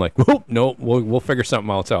was. I'm like, whoop, no, we'll figure something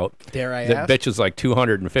else out. Dare I That ask? bitch is like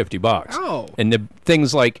 $250. Oh. And the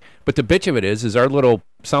thing's like, but the bitch of it is our little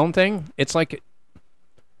sound thing. It's like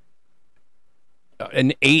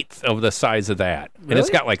an eighth of the size of that, and it's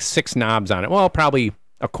Really? got like 6 knobs on it. Well, probably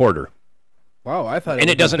a quarter. Wow, I thought. And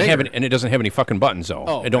it doesn't have bigger. any fucking buttons though.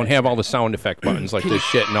 Oh, it don't right, have all the sound effect buttons like this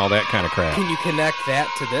shit and all that kind of crap. Can you connect that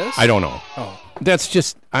to this? I don't know. Oh, That's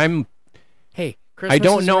just hey, Christmas I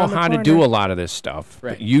don't is know around the how to corner. do a lot of this stuff.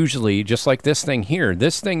 Right. But usually, just like this thing here,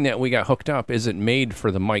 this thing that we got hooked up isn't made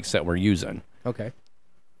for the mics that we're using. Okay.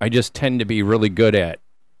 I just tend to be really good at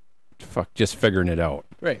just figuring it out.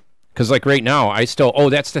 Right. Because like right now,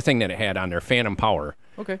 that's the thing that it had on there, Phantom Power.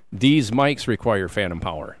 Okay. These mics require Phantom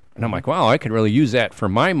Power. And I'm like, wow, I could really use that for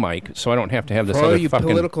my mic, so I don't have to have this For all other you fucking...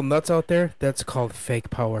 political nuts out there, that's called fake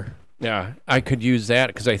power. Yeah, I could use that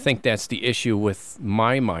because I think that's the issue with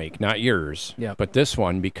my mic, not yours. Yeah. But this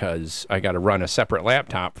one, because I got to run a separate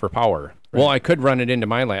laptop for power. Well, I could run it into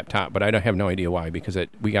my laptop, but I don't have no idea why because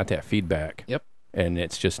we got that feedback. Yep. And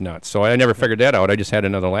it's just nuts. So I never figured that out. I just had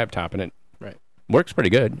another laptop and it Right. works pretty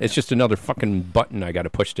good. It's just another fucking button I got to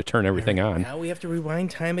push to turn everything on. Now we have to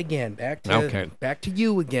rewind time again. Back to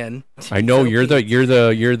you again. I know you're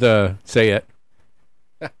the say it.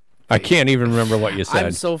 I can't even remember what you said.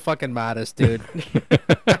 I'm so fucking modest, dude.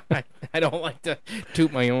 I don't like to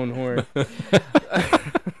toot my own horn.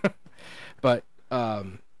 But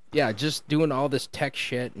yeah, just doing all this tech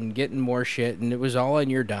shit and getting more shit, and it was all on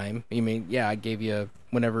your dime. I mean, yeah, I gave you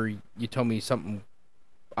whenever you told me something.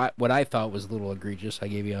 What I thought was a little egregious, I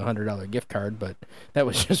gave you a $100 gift card, but that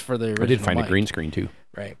was just for the original I did find mic. a green screen too.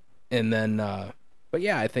 Right. And then, but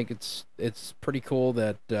yeah, I think it's pretty cool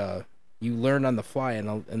that you learn on the fly,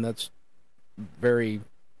 and that's very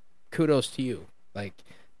kudos to you. Like,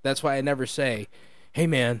 that's why I never say, hey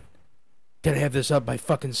man, gotta have this up by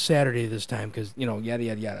fucking Saturday this time, because, yada,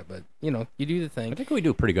 yada, yada. But, you do the I thing. think we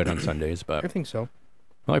do pretty good on Sundays, I but think so.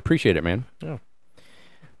 well, I appreciate it, man.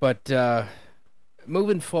 But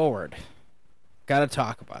moving forward, gotta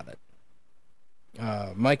talk about it.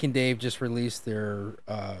 Mike and Dave just released their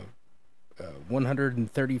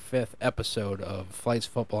 135th episode of Flights,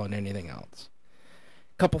 Football, and Anything Else.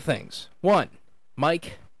 Couple things. One,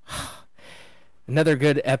 Mike, another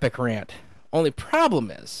good epic rant. Only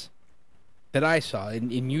problem is that I saw,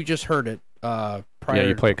 and you just heard it prior. Yeah,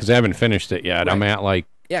 you play it because I haven't finished it yet. I'm Right. at like,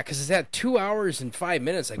 Yeah, because it's at 2 hours and 5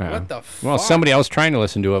 minutes. Like, Yeah. what the fuck? well, somebody else trying to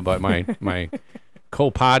listen to it, but my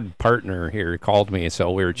co-pod partner here called me,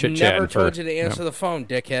 so we were chit-chatting Never told for... you to answer the phone,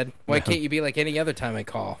 dickhead. Why can't you be like any other time I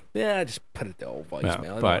call? Yeah, just put it to old voicemail. Yeah,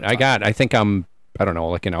 don't but wanna talk. I think I'm, I don't know,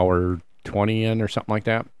 like an hour 20 in or something like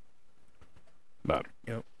that. But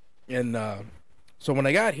And so when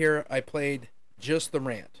I got here, I played just the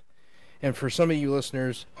rant. And for some of you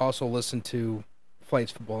listeners, also listen to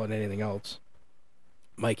Flights, Football, and Anything Else.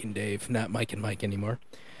 Mike and Dave, not Mike and Mike anymore.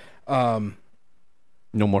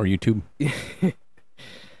 No more YouTube.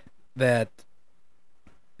 that,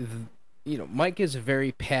 Mike is a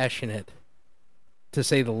very passionate, to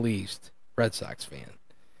say the least, Red Sox fan.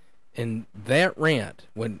 And that rant,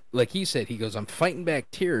 when, like he said, he goes, I'm fighting back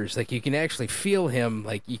tears. Like, you can actually feel him.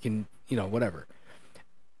 Like, you can, whatever.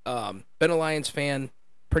 Been a Lions fan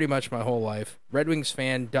pretty much my whole life. Red Wings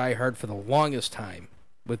fan, die hard for the longest time,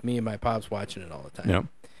 with me and my pops watching it all the time. Yep.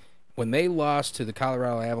 When they lost to the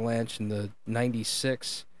Colorado Avalanche in the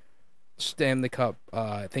 96 Stanley Cup,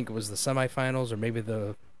 I think it was the semifinals or maybe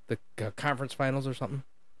the conference finals or something,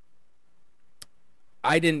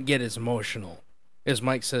 I didn't get as emotional as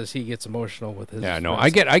Mike says he gets emotional with his. Yeah, no,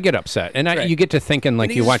 friends. I get upset, and Right. you get to thinking like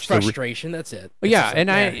And you it's watch frustration. That's it. Well, yeah, It's and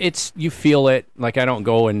just like, it's you feel it. Like I don't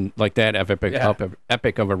go in like that Yeah.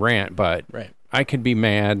 epic of a rant, but Right. I could be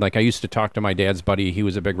mad. Like I used to talk to my dad's buddy. He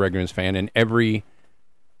was a big Red Wings fan, and every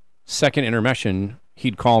second intermission,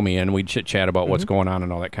 he'd call me and we'd chit chat about what's going on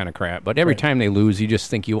and all that kind of crap. But every Right. time they lose, you just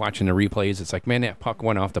think you watching the replays. It's like, man, that puck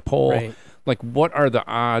went off the pole. Right. Like, what are the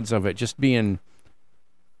odds of it just being?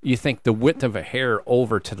 You think the width of a hair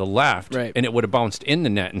over to the left, Right. and it would have bounced in the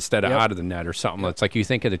net instead of Yep. out of the net or something. It's like you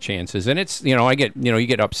think of the chances, and it's I get you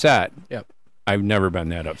get upset. Yep. I've never been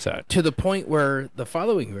that upset. To the point where the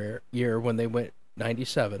following year when they went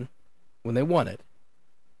 97, when they won it,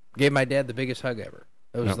 gave my dad the biggest hug ever.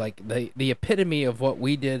 It was Yep. like the epitome of what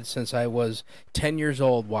we did since I was 10 years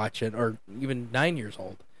old watching, or even 9 years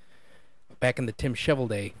old, back in the Tim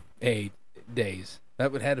Shovelday days.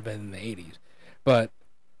 That would have been in the 80s. But,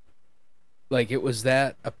 like, it was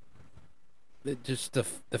that, just the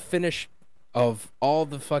finish of all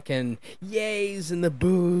the fucking yays and the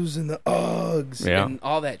boos and the ughs Yeah. and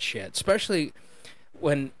all that shit. Especially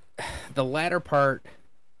when the latter part,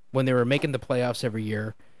 when they were making the playoffs every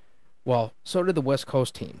year, well, so did the West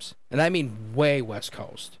Coast teams. And I mean way West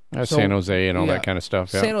Coast. So, San Jose and all yeah, that kind of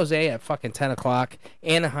stuff. Yeah. San Jose at fucking 10 o'clock,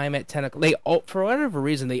 Anaheim at 10 o'clock. For whatever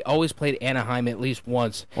reason, they always played Anaheim at least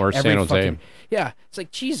once. Or every San Jose. fucking- yeah, it's like,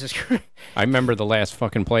 Jesus Christ. I remember the last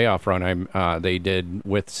fucking playoff run they did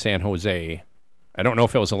with San Jose. I don't know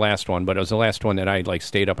if it was the last one, but it was the last one that I like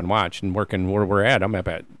stayed up and watched and working where we're at. I'm up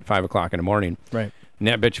at 5 o'clock in the morning. Right. And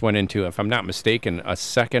that bitch went into, if I'm not mistaken, a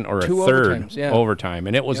second or a 2 third overtimes, yeah. overtime.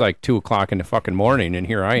 And it was like 2 o'clock in the fucking morning, and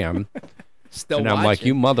here I am. Still and I'm like, watching.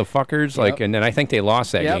 you motherfuckers. Like, Yep. and then I think they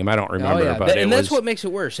lost that Yep. game. I don't remember, Oh, yeah. but Th- it and was. that's what makes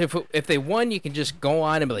it worse. If they won, you can just go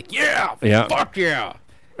on and be like, yeah, Yeah. fuck yeah.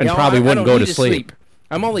 And You know, probably I wouldn't don't go need to sleep.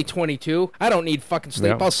 I'm only 22. I don't need fucking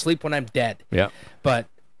sleep. Yeah. I'll sleep when I'm dead. Yeah. But,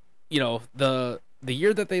 the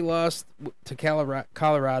year that they lost to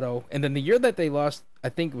Colorado, and then the year that they lost, I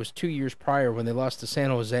think it was 2 years prior when they lost to San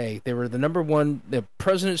Jose. They were the number one, the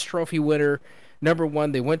President's Trophy winner, number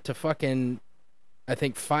one. They went to fucking, I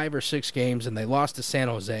think, 5 or 6 games, and they lost to San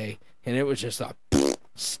Jose, and it was just a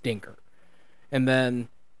stinker. And then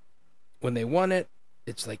when they won it,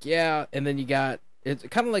 it's like, yeah, and then you got, it's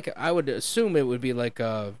kind of like, I would assume it would be like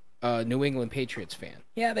a New England Patriots fan.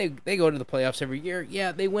 Yeah, they go to the playoffs every year.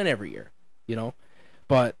 Yeah, they win every year,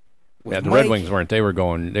 But with Yeah, the Mike, Red Wings weren't. They were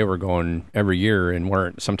going every year and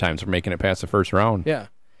weren't sometimes making it past the first round. Yeah,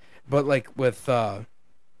 but like with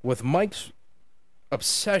Mike's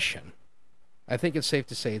obsession, I think it's safe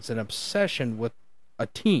to say it's an obsession with a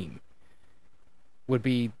team. Would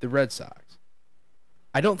be the Red Sox.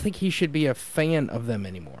 I don't think he should be a fan of them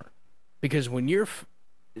anymore, because when you're,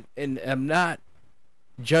 and I'm not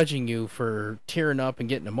judging you for tearing up and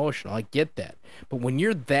getting emotional. I get that, but when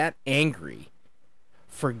you're that angry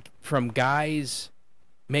from guys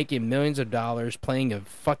making millions of dollars playing a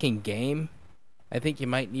fucking game, I think you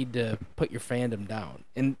might need to put your fandom down.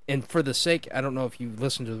 And for the sake, I don't know if you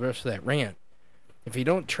listened to the rest of that rant. If you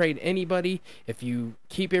don't trade anybody, if you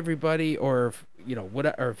keep everybody, or if,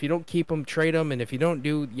 or if you don't keep them, trade them, and if you don't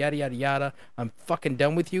do yada yada yada, I'm fucking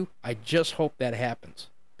done with you. I just hope that happens,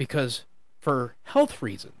 because for health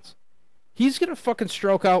reasons, he's gonna fucking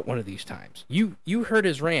stroke out one of these times. You heard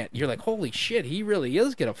his rant. You're like, holy shit, he really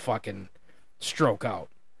is gonna fucking stroke out.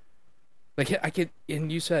 Like, I could,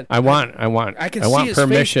 and you said, I want I can see his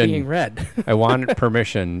permission. face being red. I want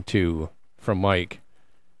permission from Mike,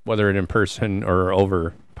 whether it in person or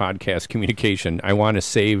over podcast communication. I want to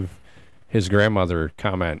save his grandmother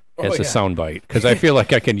comment as a yeah. soundbite, because I feel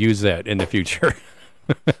like I can use that in the future.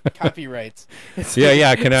 Copyrights. It's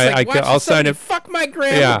Yeah. Can it's I? like watching I'll sign somebody it. Fuck my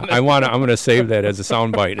Yeah, grandmother. I'm gonna save that as a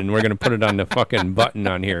soundbite, and we're gonna put it on the fucking button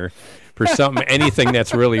on here for anything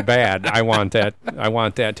that's really bad. I want that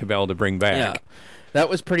to be able to bring back. Yeah, that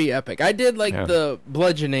was pretty epic. I did like Yeah. the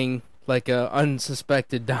bludgeoning, like a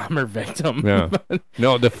unsuspected Dahmer victim. Yeah.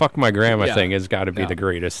 No, the fuck my grandma Yeah. thing has got to be Yeah. the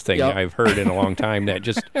greatest thing Yep. I've heard in a long time. That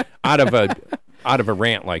just out of a out of a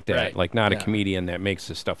rant like that, Right. like not a Yeah. comedian that makes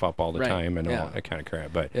this stuff up all the Right. time and Yeah. all that kind of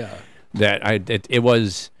crap. But Yeah. it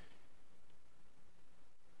was.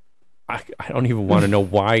 I don't even want to know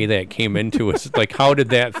why that came into us. Like, how did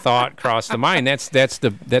that thought cross the mind? That's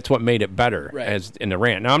what made it better Right. as in the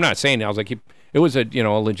rant. Now I'm not saying I was like it was a a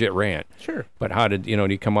legit rant. Sure. But how did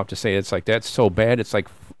you come up to say it's like that's so bad? It's like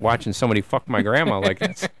watching somebody fuck my grandma. Like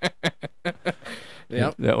that's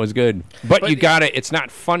Yep. that was good. But But you gotta. It's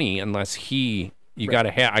not funny unless I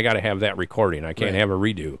gotta have that recording. I can't Right. have a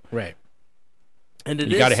redo. Right. And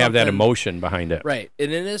You got to have that emotion behind it. Right.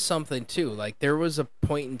 And it is something, too. Like, there was a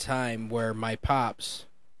point in time where my pops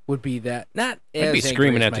would be that, not as I'd be angry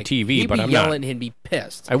screaming as at the Mike. TV, He'd but be I'm not. yelling, he'd be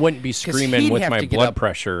pissed. I wouldn't be screaming he'd with have my to get blood up-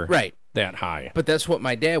 pressure Right. that high. But that's what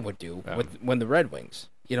my dad would do when the Red Wings.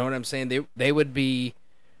 You know what I'm saying? They would be,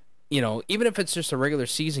 even if it's just a regular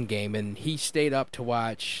season game, and he stayed up to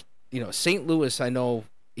watch, St. Louis. I know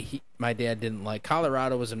my dad didn't like.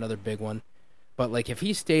 Colorado was another big one, but like if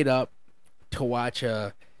he stayed up to watch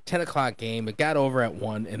a 10 o'clock game, it got over at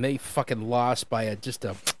 1, and they fucking lost by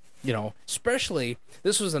especially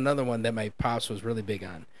this was another one that my pops was really big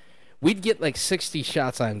on. We'd get like 60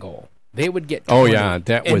 shots on goal. They would get 20, Oh yeah,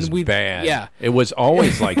 that and was we'd- bad. Yeah. It was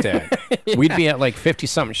always like that. We'd be at like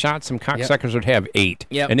 50-something shots. Some cocksuckers would have 8,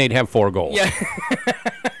 Yep. and they'd have 4 goals. Yeah.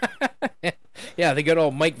 Yeah, the good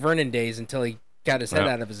old Mike Vernon days until he got his head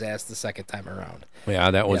Yeah. out of his ass the second time around. Yeah,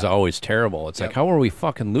 that was Yeah. always terrible. It's like, Yep. how are we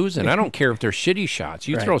fucking losing? I don't care if they're shitty shots.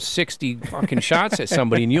 You Right. throw 60 fucking shots at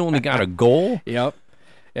somebody, and you only got a goal. Yep.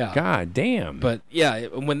 Yeah. God damn. But yeah,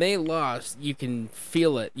 when they lost, you can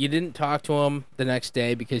feel it. You didn't talk to him the next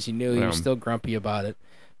day because you knew he was Yeah. still grumpy about it,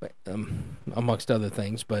 but, amongst other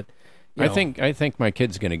things. But you know, I think my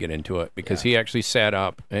kid's gonna get into it because Yeah. he actually sat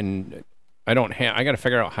up, and I got to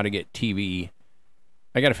figure out how to get TV.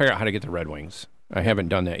 I got to figure out how to get the Red Wings. I haven't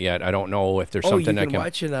done that yet. I don't know if there's something you I can can.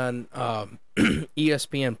 watch it on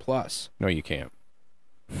ESPN Plus. No, you can't.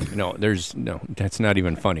 No, that's not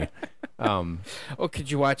even funny. Oh,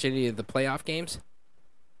 could you watch any of the playoff games?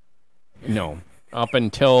 No. Up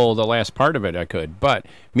until the last part of it, I could. But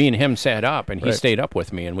me and him sat up, and he Right. stayed up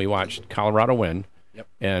with me, and we watched Colorado win. Yep.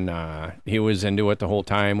 And he was into it the whole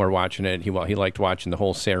time. We're watching it. He liked watching the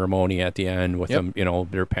whole ceremony at the end with Yep. them.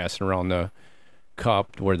 They're passing around the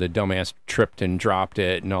cup where the dumbass tripped and dropped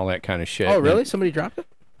it and all that kind of shit. Oh, really? Somebody dropped it?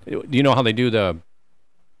 Do you know how they do the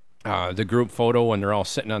group photo when they're all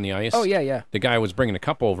sitting on the ice? Oh, yeah. The guy was bringing a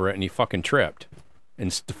cup over it, and he fucking tripped. And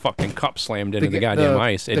the fucking cup slammed into the g- goddamn the-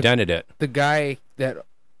 ice. It the- dented it. The guy that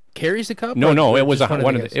carries the cup? No, or it was just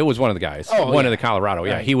one of guys? it was one of the guys. Oh, One yeah. of the Colorado.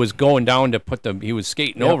 Yeah, Right. he was going down to he was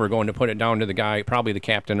skating Yep. over, going to put it down to the guy, probably the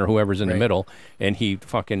captain or whoever's in the Right. middle, and he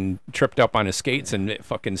fucking tripped up on his skates and it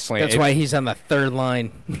fucking slammed. That's why he's on the third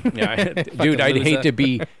line. Yeah, dude, I'd lose hate it. to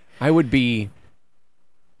be. I would be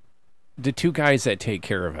the two guys that take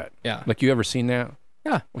care of it. Yeah. Like, you ever seen that?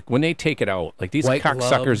 Yeah. Like when they take it out, like these White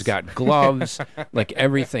cocksuckers gloves. got gloves, like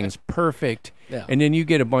everything's perfect, Yeah. and then you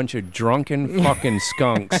get a bunch of drunken fucking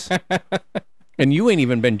skunks, and you ain't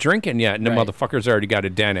even been drinking yet, and the Right. motherfuckers already got a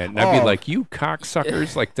dent in it. And I'd be Oh. like, you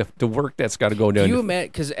cocksuckers, like the work that's got to go Do down. you imagine?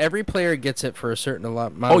 Because every player gets it for a certain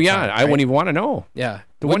amount Oh of yeah, time, I right? wouldn't even want to know. Yeah.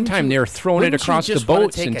 The one Wouldn't time you- they were throwing it wouldn't you across the just wanna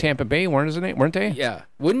boats in take a- Tampa Bay, weren't they? Yeah.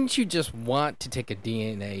 Wouldn't you just want to take a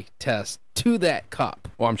DNA test to that cup?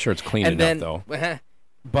 Well, I'm sure it's clean And enough then, though.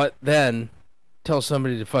 But then tell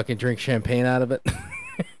somebody to fucking drink champagne out of it.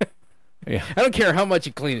 Yeah. I don't care how much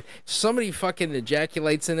you clean it. Somebody fucking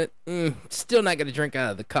ejaculates in it, still not going to drink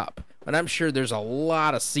out of the cup. And I'm sure there's a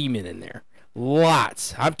lot of semen in there.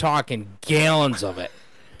 Lots. I'm talking gallons of it.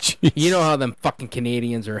 Jeez. You know how them fucking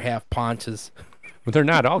Canadians are half paunches. But they're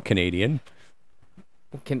not all Canadian.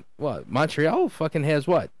 Montreal fucking has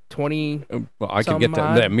what? 20? Well, I could Some get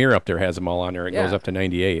odd. that mirror up there has them all on there. It goes Yeah. up to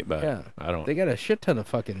 98, but Yeah. I don't. They got a shit ton of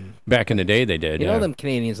fucking... Back in the day, they did. You yeah. know them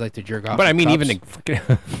Canadians like to jerk off But I in mean, even cups the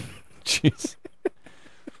fucking. Jeez.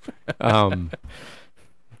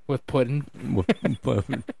 with pudding.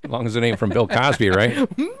 As long as it ain't from Bill Cosby, right?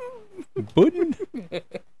 Pudding.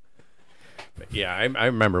 But yeah, I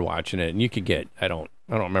remember watching it, and you could get. I don't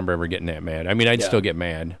remember ever getting that mad. I mean, I'd Yeah. still get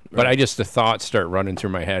mad, but I just the thoughts start running through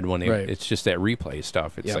my head when Right. it's just that replay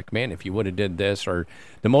stuff. It's Yep. like, man, if you would have did this, or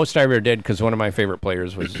the most I ever did, because one of my favorite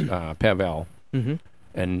players was Pavel, Mm-hmm.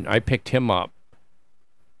 and I picked him up.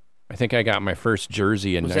 I think I got my first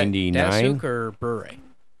jersey in Was that '99. Datsuk or Bure?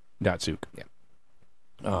 Datsuk. Yeah.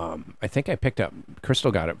 I think I picked up.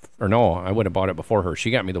 Crystal got it, or no, I would have bought it before her.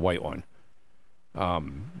 She got me the white one.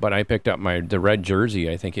 But I picked up the red jersey.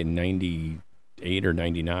 I think in '98 or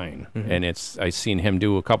 '99, Mm-hmm. and I seen him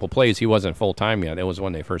do a couple plays. He wasn't full time yet. That was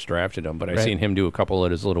when they first drafted him. But I Right. seen him do a couple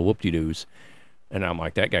of his little whoop-de-doos And I'm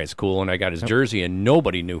like, that guy's cool. And I got his jersey, and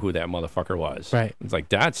nobody knew who that motherfucker was. Right. It's like,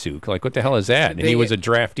 Datsuk. Like, what the hell is that? And he was a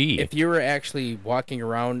draftee. If you were actually walking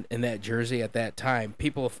around in that jersey at that time,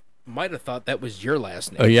 people might have thought that was your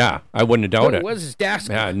last name. Oh, yeah. I wouldn't have doubted it. What was Daska?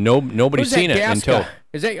 Yeah, nobody's seen it until...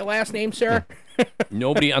 Is that your last name, sir?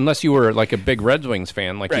 Nobody, unless you were like a big Red Wings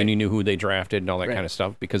fan, like Right. you knew who they drafted and all that kind of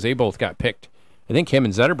stuff, because they both got picked. I think him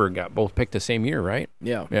and Zetterberg got both picked the same year, right?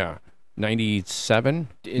 Yeah. Yeah. 97,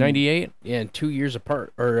 98? Yeah, and 2 years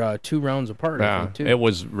apart, or 2 rounds apart, I Yeah, think, too. it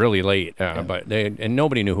was really late, but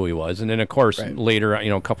nobody knew who he was. And then, of course, later,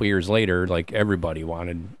 a couple years later, like everybody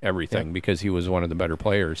wanted everything because he was one of the better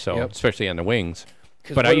players. So, especially on the wings.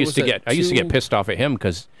 But I used to get pissed off at him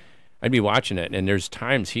because I'd be watching it, and there's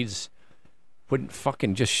times wouldn't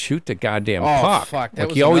fucking just shoot the goddamn puck. Fuck, that like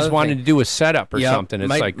was he always another wanted thing. to do a setup or something. It's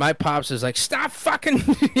like my pops is like, stop fucking,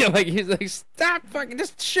 he's like, stop fucking,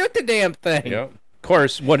 just shoot the damn thing. yeah. Of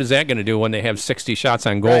course, what is that going to do when they have 60 shots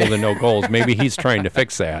on goal and no goals? Maybe he's trying to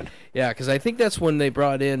fix that. Yeah, because I think that's when they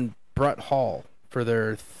brought in Brett Hall for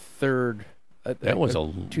their third. That was a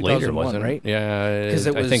 2001, later, wasn't it? right? Yeah, Because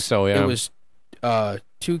I think so. Yeah, It was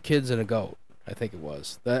 2 kids and a goat. I think it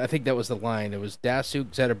was. I think that was the line. It was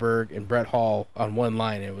Datsuk, Zetterberg, and Brett Hall on one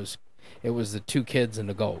line. It was the 2 kids and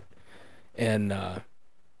the goat, and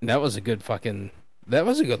that was a good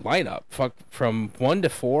lineup. Fuck, from 1 to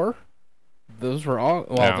 4, those were all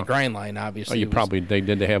the grind line obviously. They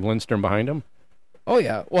did have Lindstrom behind him. Oh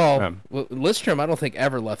yeah, well, Lidstrom I don't think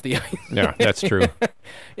ever left the ice. Yeah, that's true.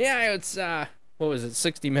 Yeah, it's what was it,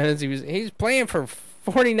 60 minutes? He's playing for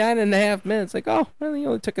 49 and a half minutes. Like, oh, well, he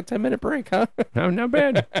only took a 10-minute break, huh? No, not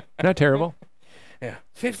bad. Not terrible. Yeah,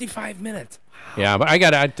 55 minutes. Yeah, but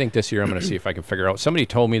I think this year I'm going to see if I can figure out. Somebody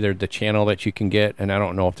told me there's the channel that you can get, and I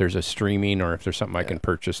don't know if there's a streaming or if there's something I can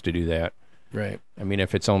purchase to do that. Right. I mean,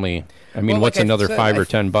 if it's only, what's another $5 or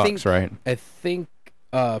 $10, right? I think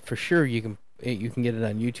for sure you can get it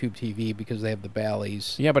on YouTube TV because they have the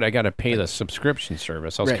Bally's. Yeah, but I got to pay the subscription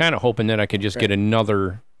service. I was kind of hoping that I could just get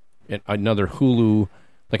another Hulu.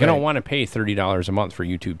 Like, I don't want to pay $30 a month for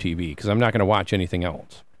YouTube TV because I'm not going to watch anything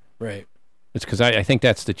else. Right. It's because I think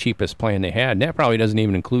that's the cheapest plan they had, and that probably doesn't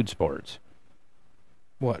even include sports.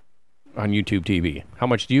 What? On YouTube TV. How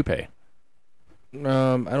much do you pay? I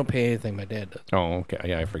don't pay anything. My dad does. Oh, okay.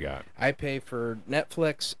 Yeah, I forgot. I pay for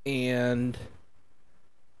Netflix and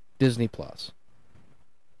Disney Plus.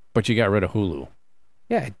 But you got rid of Hulu.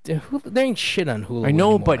 Yeah, there ain't shit on Hulu. I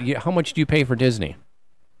know, anymore. but how much do you pay for Disney?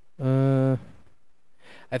 I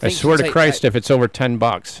I swear to Christ, if it's over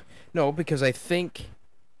 $10. No, because I think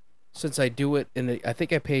since I do it, I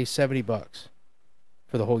think I pay $70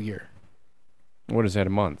 for the whole year. What is that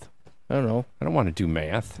a month? I don't know. I don't want to do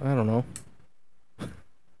math. I don't know.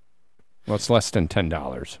 Well, it's less than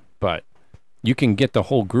 $10, but you can get the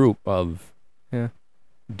whole group of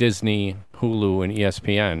Disney, Hulu, and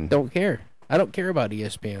ESPN. Don't care. I don't care about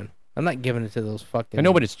ESPN. I'm not giving it to those fucking. I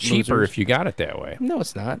know, but it's cheaper losers. if you got it that way. No,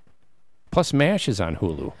 it's not. Plus, MASH is on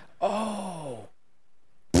Hulu. Oh.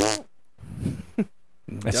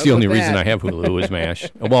 That's the only reason I have Hulu is MASH.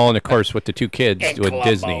 Well, and of course with the 2 kids And with Columbo.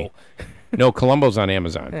 Disney. No, Columbo's on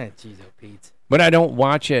Amazon. Jeez, oh Pete. But I don't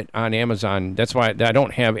watch it on Amazon. That's why I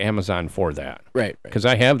don't have Amazon for that. Right. Because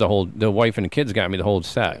I have the wife and the kids got me the whole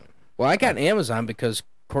set. Well, I got Amazon because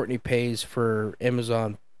Courtney pays for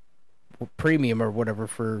Amazon Premium or whatever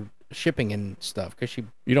for shipping and stuff. Because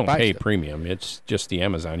You don't buys pay stuff. premium. It's just the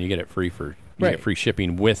Amazon. You get it free you Right. get free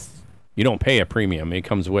shipping with. You don't pay a premium. It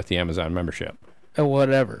comes with the Amazon membership.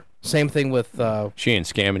 Whatever. Same thing with. She ain't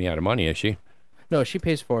scamming you out of money, is she? No, she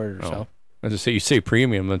pays for it herself. As I say, you say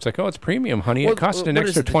premium. It's like, oh, it's premium, honey. Well, it costs an what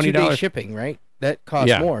is extra it, the 2-day $20. shipping, right? That costs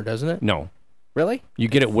Yeah. more, doesn't it? No, Really? you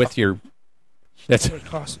get it with your. That's What it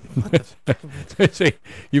costs. What the fuck? say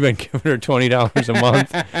you've been giving her $20 a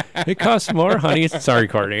month. It costs more, honey. Sorry,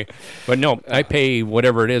 Courtney, but no, I pay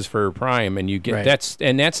whatever it is for Prime, and you get Right.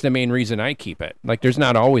 that's the main reason I keep it. Like, there's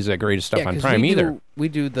not always that greatest stuff Yeah, on 'cause Prime either. We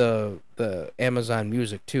do the Amazon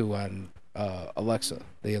Music too on Alexa,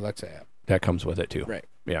 the Alexa app. That comes with it too. Right.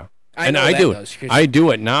 Yeah. I and know I that do does, it. 'cause- I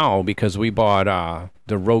do it now because we bought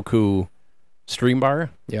the Roku Stream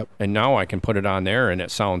Bar. Yep. And now I can put it on there, and it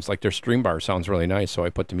sounds like their Stream Bar sounds really nice. So I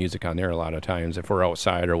put the music on there a lot of times if we're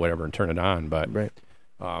outside or whatever and turn it on. But Right.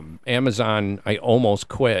 Amazon, I almost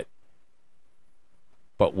quit.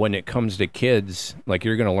 But when it comes to kids, like,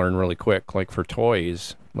 you're going to learn really quick. Like, for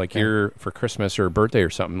toys, like for Christmas or birthday or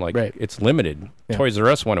something, like, Right. it's limited. Yeah. Toys R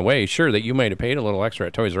Us went away. Sure, that you might have paid a little extra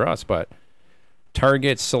at Toys R Us, but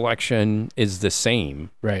Target's selection is the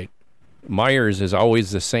same. Right. Myers is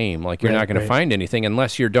always the same. Like, you're Right, not going to right. find anything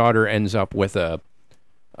unless your daughter ends up with a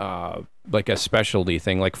like a specialty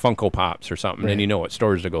thing, like Funko Pops or something, Right. then you know what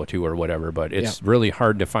stores to go to or whatever. But it's really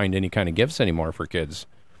hard to find any kind of gifts anymore for kids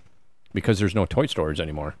because there's no toy stores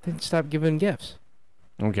anymore. Then stop giving gifts.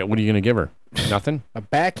 Okay, what are you going to give her? Nothing? A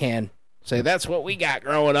backhand. Say, that's what we got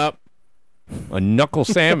growing up. A knuckle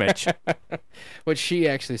sandwich. What she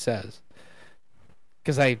actually says.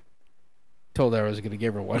 Because I told her I was going to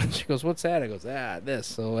give her one. She goes, what's that? I goes, this.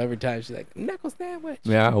 So every time she's like, knuckle sandwich.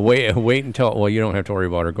 Yeah, wait until, well, you don't have to worry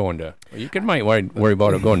about her going to, you might worry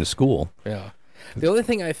about her going to school. Yeah. The only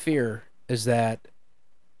thing I fear is that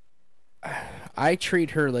I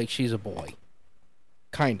treat her like she's a boy.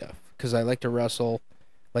 Kind of. Because I like to wrestle,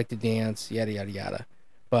 like to dance, yada, yada, yada.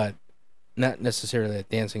 But not necessarily that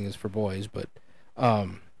dancing is for boys, but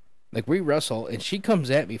like we wrestle, and she comes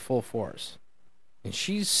at me full force. And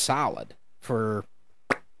she's solid for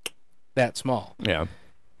that small. Yeah.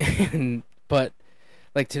 But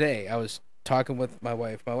like today, I was talking with my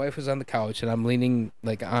wife. My wife was on the couch, and I'm leaning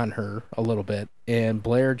like on her a little bit, and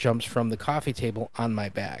Blair jumps from the coffee table on my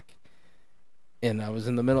back. And I was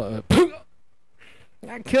in the middle of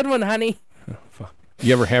good one, honey. Fuck.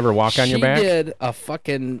 You ever have her walk on your back? She did a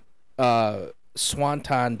fucking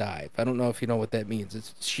swanton dive. I don't know if you know what that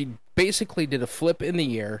means. She basically did a flip in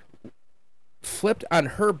the air, flipped on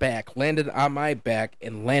her back, landed on my back,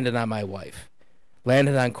 and landed on my wife.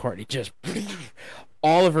 Landed on Courtney, just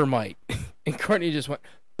all of her might. And Courtney just went,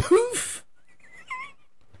 poof!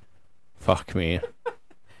 Fuck me.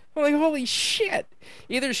 I'm like, holy shit.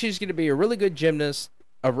 Either she's going to be a really good gymnast,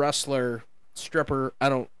 a wrestler, stripper,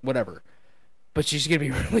 whatever. But she's going to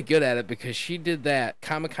be really good at it because she did that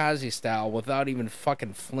kamikaze style without even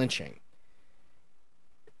fucking flinching.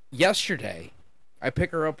 Yesterday, I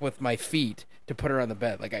pick her up with my feet to put her on the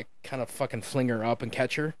bed. Like, I kind of fucking fling her up and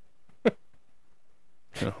catch her.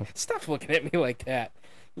 No. Stop looking at me like that.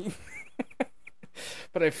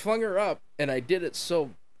 But I flung her up, and I did it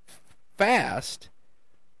so fast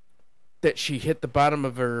that she hit the bottom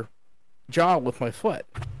of her jaw with my foot.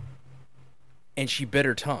 And she bit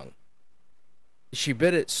her tongue. She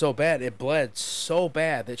bit it so bad, it bled so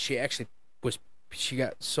bad that she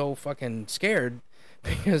got so fucking scared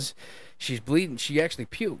because she's bleeding. She actually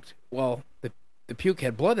puked. Well, the puke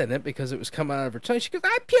had blood in it because it was coming out of her tongue. She goes,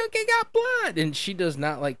 I'm puking out blood! And she does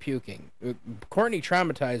not like puking. Courtney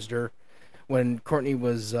traumatized her when Courtney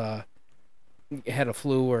was had a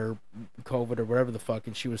flu or COVID or whatever the fuck,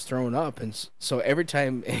 and she was throwing up. And so every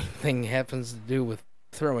time anything happens to do with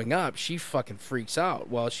throwing up, she fucking freaks out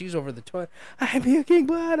while she's over the toilet. I'm puking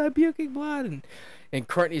blood, and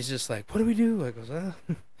Courtney's just like, what do we do? I goes, I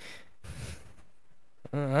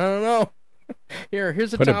don't know.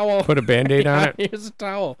 Here's a towel. Put a Band-Aid on it. Here's a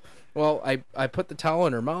towel. Well, I put the towel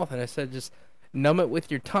in her mouth, and I said, just numb it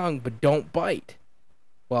with your tongue, but don't bite.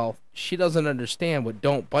 Well, she doesn't understand what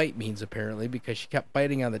don't bite means, apparently, because she kept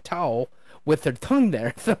biting on the towel with her tongue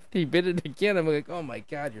there. So he bit it again. I'm like, oh my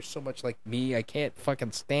God, you're so much like me. I can't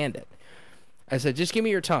fucking stand it. I said, just give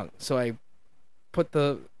me your tongue. So I put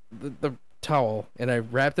the towel, and I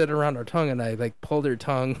wrapped it around her tongue, and I like pulled her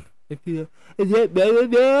tongue. Is that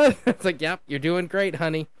better? It's like, yep, you're doing great,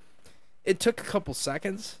 honey. It took a couple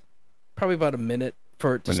seconds, probably about a minute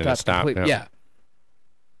for it to stop completely. Yeah.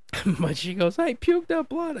 But she goes, I puked up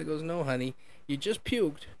blood. I goes, no, honey, you just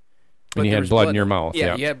puked. And you had blood in your mouth.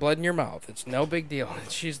 Yeah, you had blood in your mouth. It's no big deal.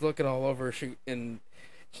 And she's looking all over. And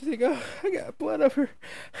she's like, oh, I got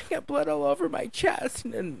blood all over my chest.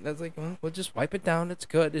 And I was like, well, we'll just wipe it down. It's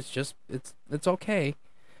good. It's okay.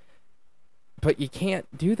 But you can't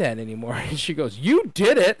do that anymore. And she goes, you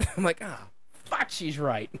did it. I'm like, oh, fuck, she's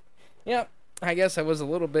right. Yep, I guess I was a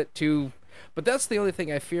little bit too... But that's the only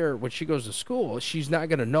thing I fear when she goes to school. She's not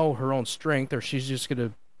going to know her own strength, or she's just going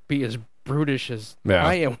to be as brutish as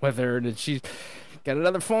I am with her. And she's got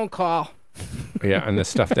another phone call. Yeah, and the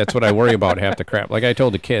stuff, that's what I worry about, half the crap. Like I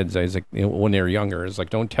told the kids, I was like, when they were younger, it's like,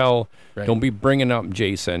 don't be bringing up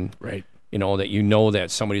Jason. Right. That you know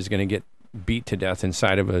that somebody's going to get beat to death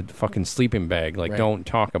inside of a fucking sleeping bag. Like, don't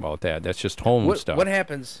talk about that. That's just home stuff. What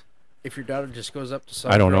happens if your daughter just goes up to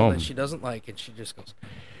some girl that she doesn't like, and she just goes...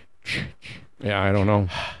 Yeah, I don't know.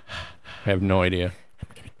 I have no idea.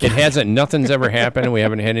 Nothing's ever happened, and we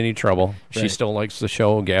haven't had any trouble. She still likes the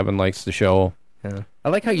show. Gavin likes the show. Yeah. I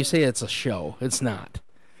like how you say it's a show. It's not.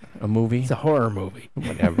 A movie? It's a horror movie.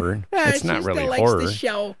 Whatever. It's not really horror. She still likes the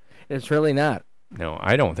show. It's really not. No,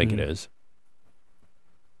 I don't think it is.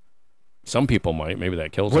 Some people might. Maybe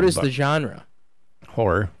that kills them. What is the genre?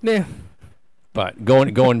 Horror. Yeah. But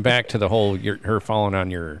going back to the whole her falling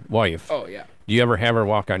on your wife. Oh, yeah. Do you ever have her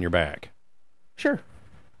walk on your back? Sure.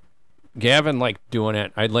 Gavin liked doing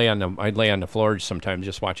it. I'd lay on the floor sometimes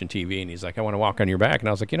just watching TV, and he's like, I want to walk on your back. And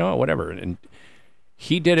I was like, you know what, whatever. And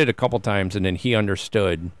he did it a couple times, and then he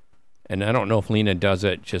understood. And I don't know if Lena does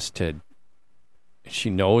it just to, she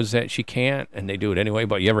knows that she can't, and they do it anyway.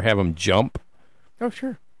 But you ever have them jump? Oh,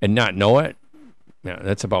 sure. And not know it? Yeah,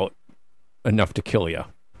 that's about enough to kill you.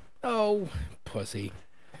 Oh, pussy.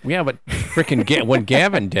 Yeah, but freaking when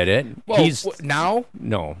Gavin did it, Well, he's now?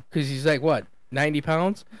 no, Because he's like, what, 90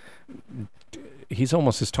 pounds? he's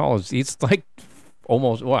almost as tall as he's like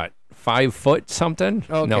almost what 5 foot something.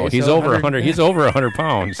 Okay, no, he's so over 100 100. He's over 100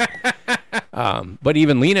 pounds. But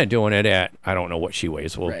even Lena doing it at I don't know what she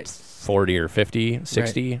weighs. Well, Right. 40 or 50,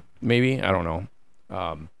 60 maybe. I don't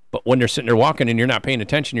know. But when they're sitting there walking and you're not paying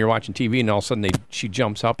attention, you're watching TV, and all of a sudden she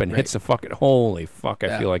jumps up and hits the fucking. Holy fuck! I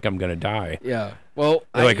Yeah. feel like I'm gonna die. Yeah. Well,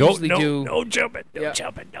 They're I like, oh usually no, do. no jumping, no Yeah.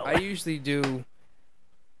 jumping, no. I usually do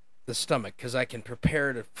the stomach because I can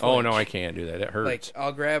prepare to. Oh no, flinch. I can't do that. It hurts. Like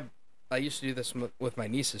I'll grab. I used to do this with my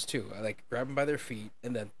nieces too. I like grab them by their feet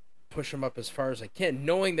and then push them up as far as I can,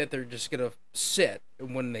 knowing that they're just gonna sit.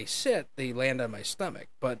 And when they sit, they land on my stomach.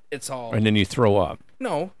 But it's all and then you throw up.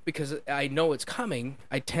 no, because I know it's coming.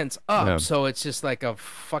 I tense up, Yeah. so it's just like a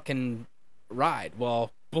fucking ride.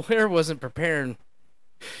 Well, Blair wasn't preparing.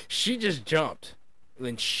 She just jumped.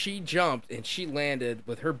 Then she jumped and she landed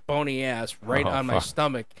with her bony ass right Oh, on my fuck.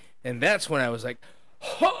 stomach, and that's when I was like,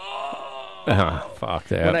 Fuck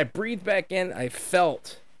that. when I breathed back in, I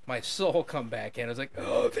felt my soul come back in. I was like,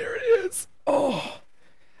 oh, there it is. Oh.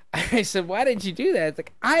 I said, why did you do that? It's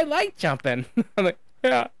like, I like jumping. I'm like,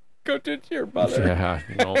 yeah, go to your mother. Yeah,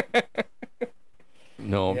 no.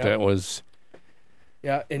 No, Yeah. that was.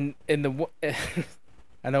 Yeah, and the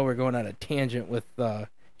I know we're going on a tangent with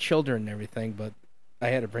children and everything, but I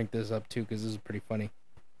had to bring this up too because this is pretty funny.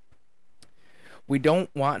 We don't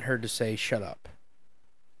want her to say "shut up."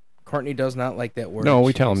 Courtney does not like that word. No,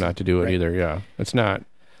 we She tell him thinks not to do it right. either. Yeah, it's not.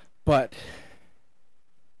 But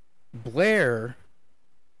Blair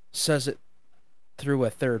says it through a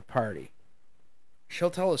third party.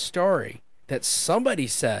 She'll tell a story that somebody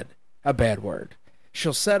said a bad word.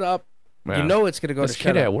 She'll set up. Yeah. You know it's gonna go This to kid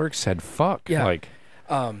shut at up. work said "fuck." Yeah.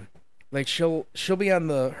 Like, She'll be on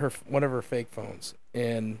one of her fake phones,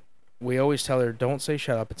 and we always tell her don't say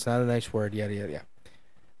shut up. It's not a nice word. Yada yada yada.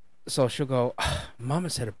 So she'll go, Mama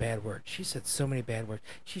said a bad word. She said so many bad words.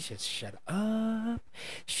 She said shut up.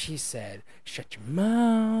 She said shut your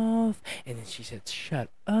mouth. And then she said shut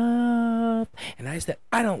up. And I said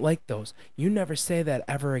I don't like those. You never say that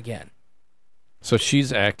ever again. so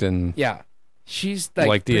she's acting Yeah. She's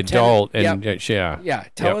like the pretending- adult, Yep. and yeah. Yeah,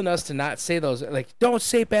 telling us to not say those. Like, don't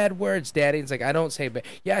say bad words, Daddy. It's like, I don't say bad.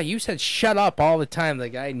 Yeah, you said shut up all the time.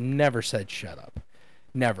 Like, I never said shut up.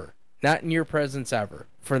 Never. Not in your presence ever.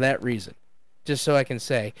 For that reason. Just so I can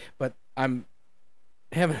say. But I'm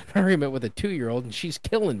having an argument with a 2-year-old, and she's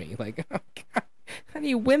killing me. Like, oh, God, how do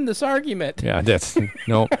you win this argument? Yeah, that's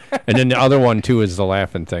no. And then the other one too is the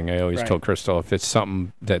laughing thing. I always Right. told Crystal if it's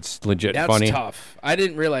something that's legit That's funny, tough. I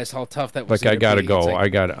didn't realize how tough that was. like I gotta be. go.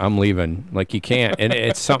 It's like, I'm leaving. Like you can't, and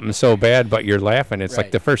it's something so bad, but you're laughing. It's like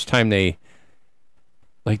Right. the first time they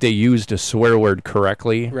used a swear word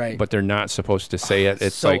correctly, Right. but they're not supposed to say it.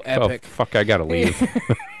 It's So like, epic. oh fuck, I gotta leave.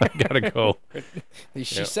 I gotta go.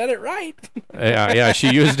 she said it right. Yeah,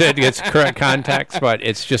 she used it. It's correct context, but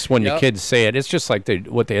it's just when the Yep. kids say it. It's just like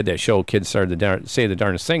what they had that show. Kids started to say the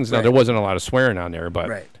darndest things. Now Right. there wasn't a lot of swearing on there, but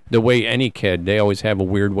Right. the way any kid, they always have a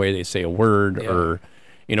weird way they say a word, Yeah. or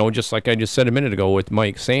just like I just said a minute ago with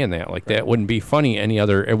Mike saying that. Like that wouldn't be funny any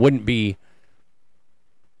other. It wouldn't be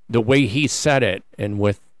the way he said it, and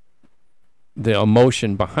with the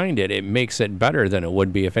emotion behind it, it makes it better than it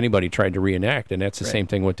would be if anybody tried to reenact. And that's the Right. same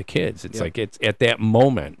thing with the kids. It's Yep. like it's at that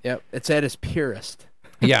moment. Yep. It's at its purest.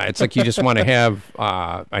 Yeah, it's like you just want to have.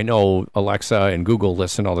 I know Alexa and Google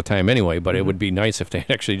listen all the time anyway, but it would be nice if they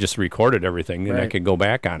actually just recorded everything, and I Right. could go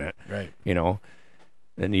back on it. Right.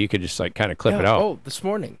 And you could just like kind of clip it Yeah, out. Oh, this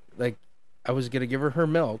morning, like I was gonna give her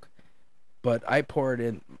milk, but I poured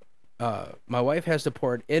in. My wife has to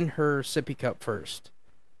pour it in her sippy cup first,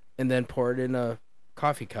 and then pour it in a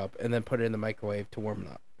coffee cup, and then put it in the microwave to warm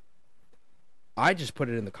it up. I just put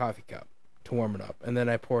it in the coffee cup to warm it up, and then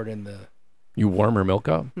I pour it in the. You warm her milk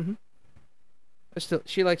up?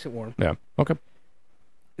 She likes it warm. Yeah. Okay.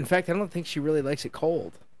 In fact, I don't think she really likes it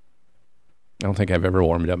cold. I don't think I've ever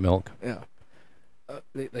warmed up milk. Yeah.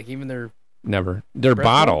 Like even their Never. They're Breast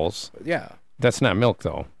milk? bottles. yeah. That's not milk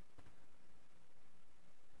though.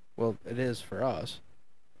 Well, it is for us.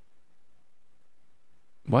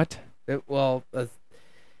 What? When-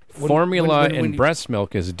 Formula when and you- breast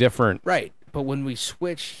milk is different. Right, but when we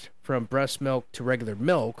switched from breast milk to regular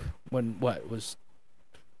milk, when was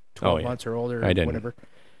 12 months or older, or whatever,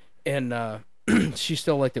 and she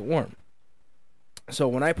still liked it warm. So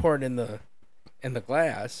when I poured in the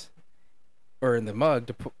glass or in the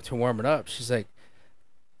mug to warm it up, she's like,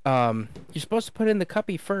 "You're supposed to put in the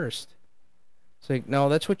cuppy first." It's like, no,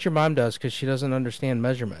 that's what your mom does because she doesn't understand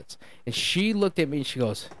measurements. And she looked at me and she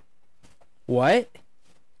goes, "What?"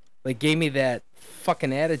 Like, gave me that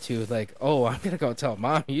fucking attitude, like, "Oh, I'm gonna go tell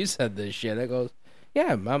mom you said this shit." I goes,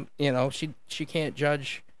 "Yeah, mom, she can't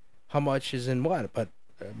judge how much is in what, but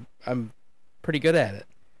I'm pretty good at it."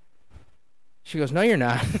 She goes, "No, you're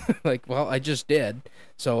not." Like, well, I just did.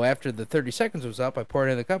 So after the 30 seconds was up, I poured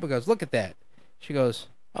it in the cup and goes, "Look at that." She goes,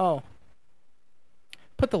 "Oh,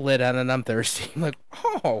 put the lid on and I'm thirsty." I'm like,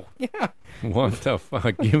 "Oh, yeah." What the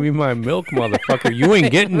fuck? Give me my milk, motherfucker. You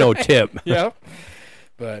ain't getting no tip. Yeah.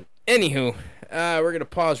 But anywho, we're going to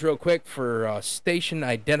pause real quick for station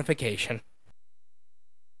identification.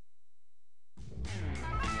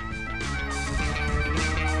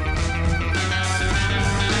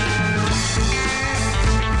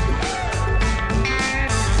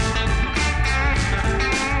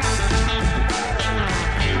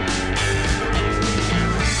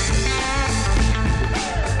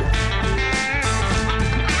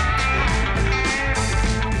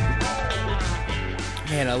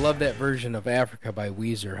 Man, I love that version of Africa by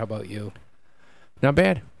Weezer. How about you? Not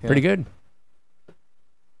bad. Yeah. Pretty good.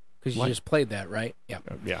 Because you just played that, right? Yeah.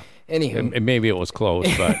 Yeah. Anywho. Maybe it was close,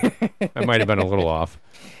 but I might have been a little off.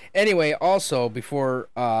 Anyway, also, before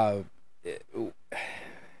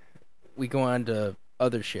we go on to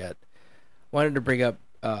other shit, wanted to bring up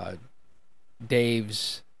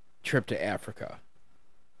Dave's trip to Africa.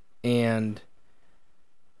 And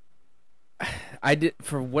I did,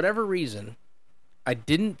 for whatever reason, I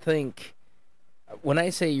didn't think, when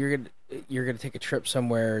I say you're gonna take a trip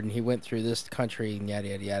somewhere and he went through this country and yada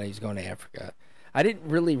yada yada, he's going to Africa, I didn't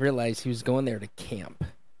really realize he was going there to camp.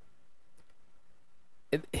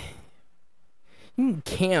 You can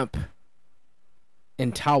camp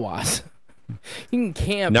in Tawas. You can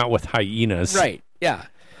camp. Not with hyenas. Right, yeah.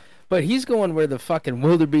 But he's going where the fucking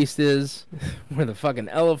wildebeest is, where the fucking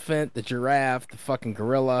elephant, the giraffe, the fucking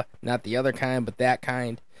gorilla, not the other kind, but that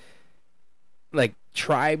kind. Like,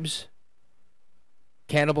 tribes,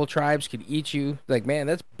 cannibal tribes could eat you. Like, man,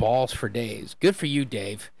 that's balls for days. Good for you,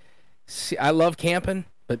 Dave. See, I love camping,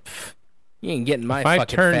 but you ain't getting my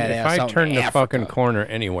fucking fat ass out in If I turn the Africa. fucking corner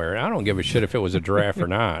anywhere, I don't give a shit if it was a giraffe or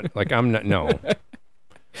not. Like, I'm not, no.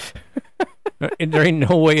 There ain't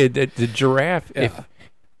no way that the giraffe,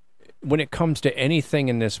 when it comes to anything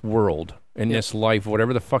in this world, in this life,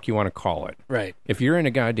 whatever the fuck you want to call it. Right. If you're in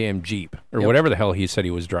a goddamn Jeep or whatever the hell he said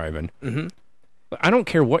he was driving, I don't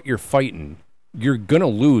care what you're fighting. You're going to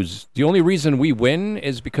lose. The only reason we win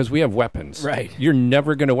is because we have weapons. Right. You're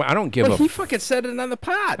never going to win. I don't give But a he fucking said it on the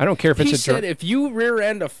pod. I don't care if it's he a said if you rear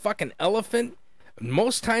end a fucking elephant,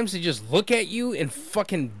 most times they just look at you and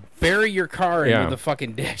fucking bury your car into the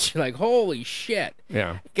fucking ditch. You're like, holy shit.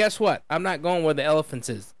 Yeah. Guess what? I'm not going where the elephants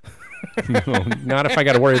is. No, not if I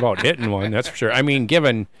got to worry about hitting one, that's for sure. I mean,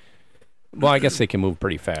 well, I guess they can move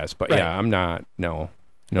pretty fast, but yeah, I'm not, no.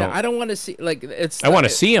 Yeah, I don't want to see, like, it's... I want to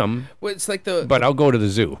see them, it's like but I'll go to the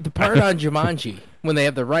zoo. The part on Jumanji, when they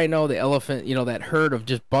have the rhino, the elephant, that herd of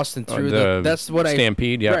just busting through that's what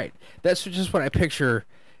stampede, yeah. Right. That's just what I picture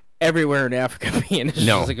everywhere in Africa being. It's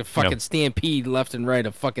just like a fucking stampede left and right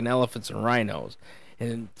of fucking elephants and rhinos.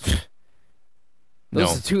 And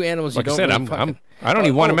those are the two animals like you don't I said, really fucking... I don't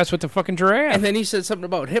even want to mess with the fucking giraffe. And then he said something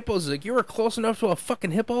about hippos. Like, you were close enough to a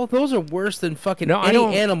fucking hippo? Those are worse than fucking any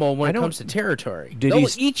animal when it comes to territory. They'll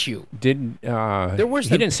eat you. They're worse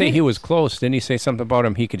than He didn't say he was close. Didn't he say something about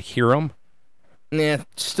him? He could hear them? Nah,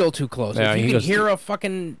 still too close. Yeah, if you can hear a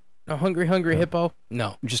hungry hippo,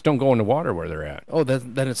 no. Just don't go in the water where they're at. Oh,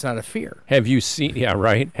 then it's not a fear. Have you seen? Yeah,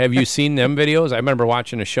 right. Have you seen them videos? I remember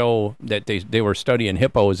watching a show that they were studying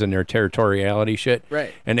hippos and their territoriality shit.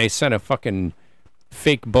 Right. And they sent a fucking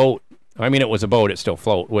fake boat. I mean, it was a boat. It still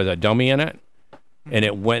float with a dummy in it, and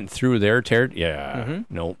it went through their territory. Yeah.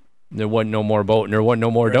 Nope. There wasn't no more boat, and there wasn't no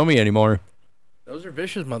more dummy anymore. Those are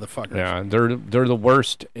vicious motherfuckers. Yeah, they're the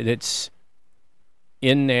worst. It's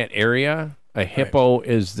in that area. A hippo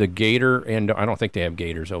is the gator, and I don't think they have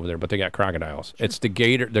gators over there, but they got crocodiles. Sure. It's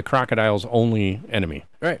the crocodile's only enemy.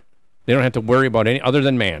 Right. They don't have to worry about any other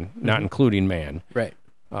than man, not including man. Right.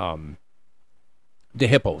 The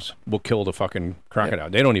hippos will kill the fucking crocodile.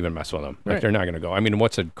 They don't even mess with them. Like, they're not going to go. I mean,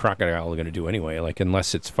 what's a crocodile going to do anyway? Like,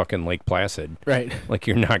 unless it's fucking Lake Placid. Right. Like,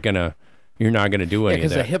 you're not going to do any of that.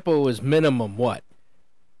 Because a hippo is minimum, what?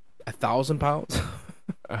 1,000 pounds?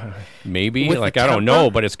 Maybe. With Like, the I don't know,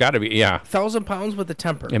 temper? but it's got to be, yeah. 1,000 pounds with a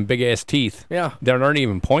temper. And big-ass teeth. Yeah. They aren't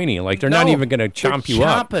even pointy. Like, they're not even going to chomp you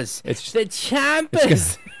up. It's It's the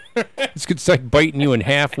chompers. it's like biting you in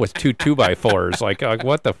half with two 2x4s. Like,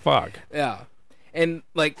 what the fuck? Yeah, and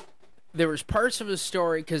like there was parts of his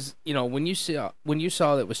story because when you saw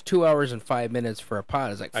that it was 2 hours and 5 minutes for a pod, I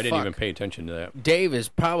was like, I didn't fuck. even pay attention to that. Dave has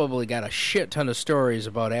probably got a shit ton of stories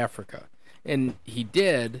about Africa, and he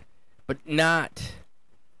did, but not,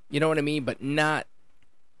 you know what I mean? But not.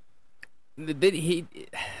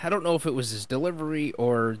 I don't know if it was his delivery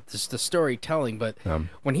or just the storytelling, but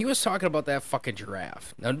when he was talking about that fucking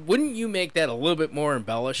giraffe, now wouldn't you make that a little bit more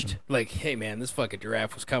embellished? Like, hey man, this fucking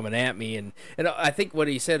giraffe was coming at me, and I think what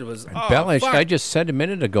he said was Embellished. fuck. I just said a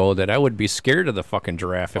minute ago that I would be scared of the fucking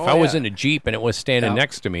giraffe if I was in a Jeep and it was standing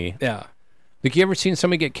next to me. Yeah. Like, you ever seen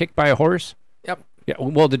somebody get kicked by a horse? Yep. Yeah.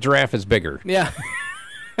 Well, the giraffe is bigger. Yeah.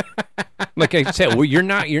 Like I said, well, you're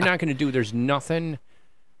not going to do. There's nothing.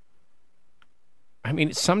 I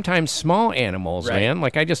mean, sometimes small animals, Right. man.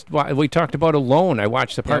 Like we talked about Alone. I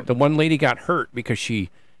watched the part. Yep. The one lady got hurt because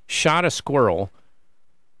she shot a squirrel,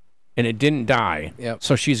 and it didn't die. Yep.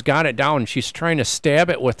 So she's got it down. And she's trying to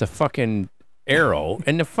stab it with the fucking arrow,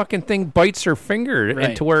 and the fucking thing bites her finger, Right.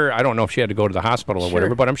 and to where I don't know if she had to go to the hospital or Sure.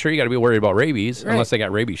 whatever. But I'm sure you got to be worried about rabies Right. unless they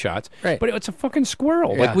got rabies shots. Right. But it's a fucking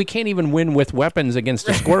squirrel. Yeah. Like, we can't even win with weapons against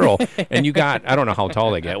a squirrel. And you got, I don't know how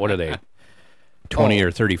tall they get. What are they? 20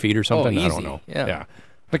 or 30 feet or something? I don't easy. know. Yeah.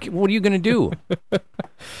 Like, what are you going to do?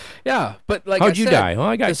 Yeah, but like How'd I you said, die? Well,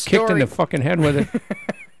 I got the kicked in the story- fucking head with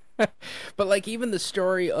it. But like even the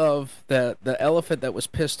story of the elephant that was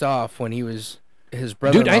pissed off when his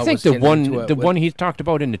brother. Dude, I think the one he talked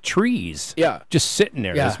about in the trees, Yeah. just sitting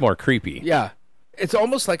there, Yeah. is more creepy. Yeah. It's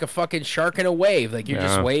almost like a fucking shark in a wave. Like you're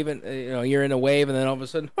just Yeah. waving, you're in a wave, and then all of a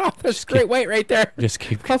sudden, there's a great weight right there. Just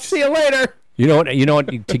keep. I'll see you later. You know what?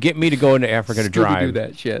 To get me to go into Africa to drive, do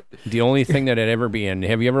that shit. the only thing that I'd ever be in.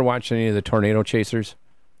 Have you ever watched any of the Tornado Chasers?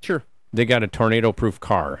 Sure. They got a tornado-proof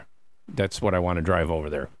car. That's what I want to drive over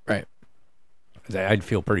there. Right. 'Cause I'd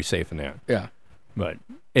feel pretty safe in that. Yeah. But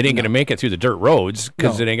it ain't gonna make it through the dirt roads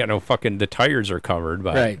because No. it ain't got no fucking. The tires are covered,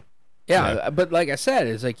 but Right. Yeah, but like I said,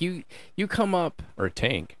 it's like you come up. or a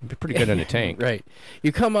tank. It'd be pretty good in a tank. Right.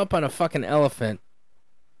 You come up on a fucking elephant,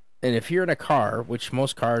 and if you're in a car, which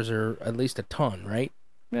most cars are at least a ton, right?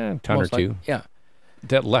 Yeah, a ton Most or two. yeah.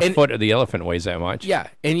 That left And- foot of the elephant weighs that much. Yeah,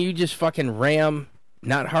 and you just fucking ram,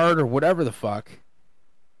 not hard or whatever the fuck.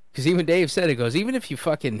 Because even Dave said, it goes, even if you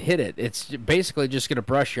fucking hit it, it's basically just going to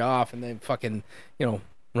brush you off and then fucking,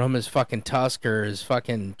 rum his fucking tusk or his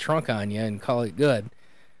fucking trunk on you and call it good.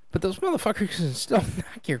 But those motherfuckers can still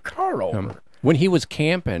knock your car over. When he was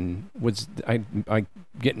camping, I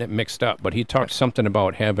getting it mixed up, but he talked something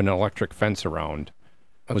about having an electric fence around.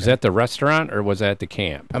 Was Okay. that the restaurant or was that the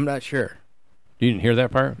camp? I'm not sure. You didn't hear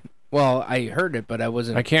that part? Well, I heard it, but I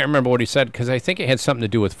wasn't. I can't remember what he said because I think it had something to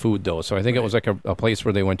do with food, though. So I think it was like a place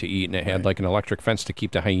where they went to eat, and it had like an electric fence to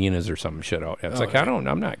keep the hyenas or some shit out. It's like,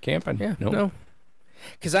 I'm not camping. Yeah, Nope. no.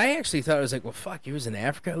 Because I actually thought, I was like, well, fuck, he was in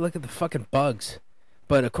Africa. Look at the fucking bugs.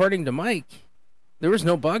 But according to Mike, there was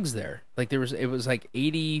no bugs there. Like, it was like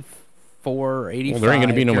 84 or 85. Well, there ain't going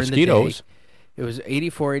to be no during the mosquitoes. day. It was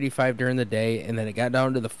 84, 85 during the day, and then it got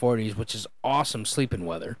down to the 40s, which is awesome sleeping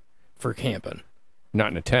weather for camping.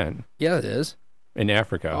 Not in a tent. Yeah, it is. In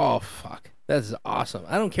Africa. Oh, fuck. That is awesome.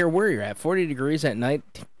 I don't care where you're at. 40 degrees at night,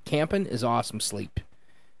 camping is awesome sleep.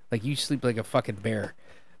 Like, you sleep like a fucking bear,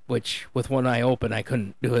 which, with one eye open, I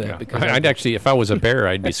couldn't do that. Yeah. Because I'd actually, if I was a bear,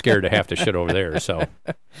 I'd be scared to have to shit over there. So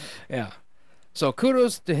Yeah. So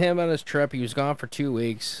kudos to him on his trip. He was gone for 2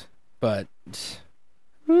 weeks, but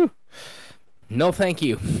no thank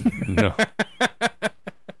you. no.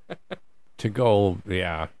 To go,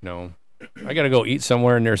 yeah, no. I got to go eat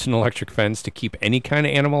somewhere and there's an electric fence to keep any kind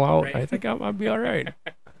of animal out. Right. I think I'll be all right.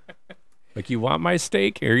 Like, you want my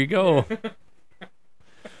steak? Here you go.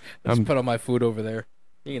 Just put all my food over there.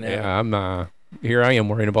 You can have it. Yeah, I'm here I am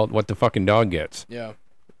worrying about what the fucking dog gets. Yeah.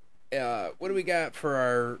 What do we got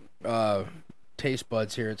for our taste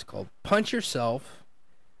buds here? It's called Punch Yourself.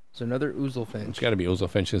 It's another Ouzel It's Finch. got to be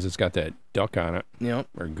Ouzelfinch because it's got that duck on it, Yep.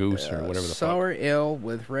 or goose, or whatever the fuck. Sour ale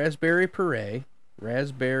with raspberry puree,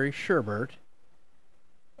 raspberry sherbet,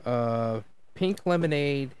 pink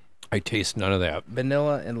lemonade, I taste none of that.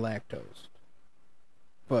 vanilla, and lactose.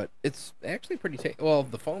 But it's actually pretty tasty. Well,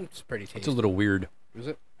 the foam's pretty tasty. It's a little weird, Is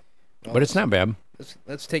it? Well, but it's not bad.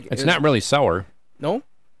 Let's take it. It's not really sour. No,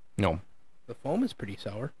 No, the foam is pretty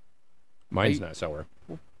sour. mine's Hey. not sour.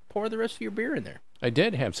 Pour the rest of your beer in there. I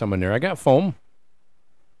did have some in there. I got foam.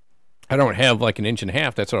 I don't have like an inch and a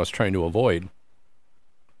half. That's what I was trying to avoid.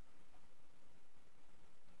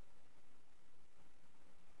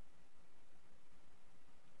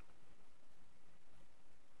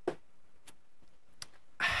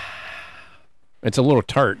 It's a little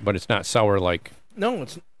tart, but it's not sour like No,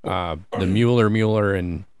 it's the Mueller,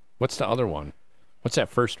 and what's the other one? What's that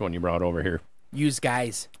first one you brought over here? use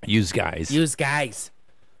guys. Use Guys. Use guys.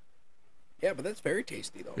 Yeah, but that's very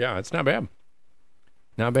tasty though. Yeah, it's not bad.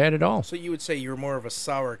 Not bad at all. So you would say you're more of a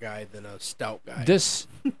sour guy than a stout guy. This,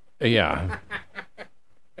 yeah.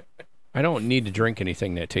 I don't need to drink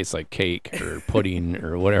anything that tastes like cake or pudding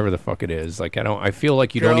or whatever the fuck it is. Like I feel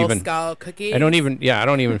like you don't even. Skull cookies. I don't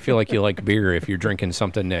even feel like you like beer if you're drinking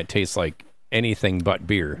something that tastes like anything but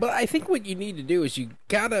beer. But I think what you need to do is you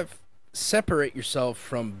gotta separate yourself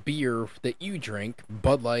from beer that you drink,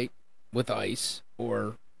 Bud Light with ice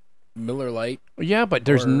or Miller Lite. Yeah, but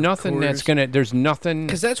there's Or nothing that's Coors. gonna. There's nothing.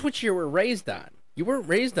 Because that's what you were raised on. You weren't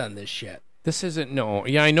raised on this shit. This isn't no.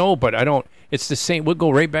 Yeah, I know, but I don't. It's the same. We'll go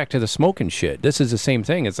right back to the smoking shit. This is the same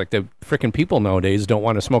thing. It's like the freaking people nowadays don't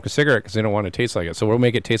want to smoke a cigarette because they don't want to taste like it. So we'll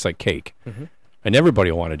make it taste like cake, and everybody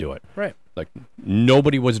will want to do it. Right. Like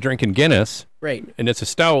nobody was drinking Guinness, Right. and it's a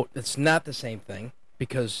stout. It's not the same thing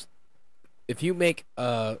because if you make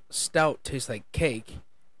a stout taste like cake,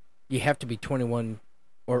 you have to be 21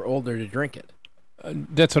 or older to drink it.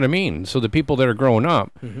 That's what I mean. So the people that are growing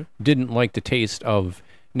up didn't like the taste of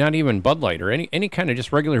not even Bud Light or any kind of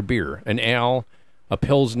just regular beer, an ale, a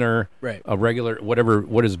Pilsner, Right. a regular whatever.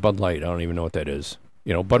 What is Bud Light? I don't even know what that is.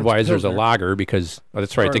 You know, Budweiser's a Pilsner. lager because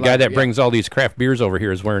that's right. Or The guy lager, that yeah. brings all these craft beers over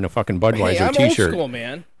here is wearing a fucking Budweiser Hey, I'm T-shirt. old school,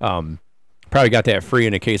 man. Probably got that free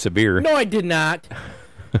in a case of beer. No, I did not.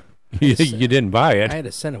 you didn't buy I it. had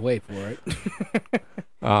to send away for it.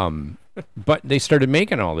 But they started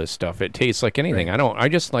making all this stuff. It tastes like anything. Right. I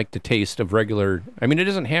just like the taste of regular. I mean, it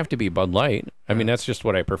doesn't have to be Bud Light. I mean, that's just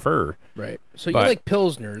what I prefer. Right. So But- you like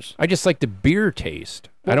Pilsners. I just like the beer taste.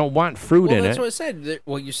 I don't want fruit Well, in that's it. what I said.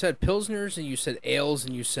 Well, you said Pilsners and you said ales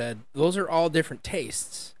and you said those are all different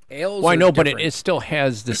tastes. Ales Well, I are know, but different. it still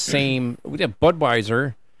has the same. Yeah,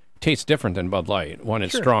 Budweiser tastes different than Bud Light. One,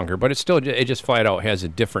 it's Sure. stronger, but it just flat out has a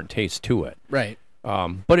different taste to it. Right.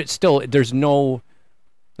 But it's still there's no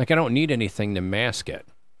like I don't need anything to mask it.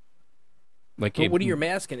 Like But what are you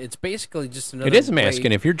masking? It's basically just another it is way-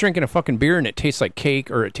 masking. If you're drinking a fucking beer and it tastes like cake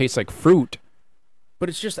or it tastes like fruit, But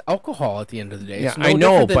it's just alcohol at the end of the day. Yeah, It's no I know,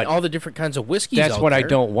 different than but all the different kinds of whiskeys that's out what I there.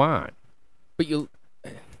 don't want. But you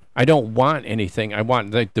I don't want anything. I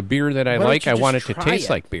want like the beer that I why don't like. you I just want it to try taste it?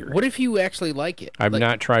 like beer. What if you actually like it? I've Like,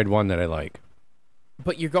 not tried one that I like.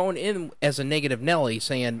 But you're going in as a negative Nelly,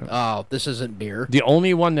 saying, "Oh, this isn't beer." The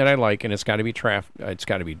only one that I like, and it's got to be It's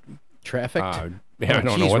got to be. Trafficked. Yeah, I don't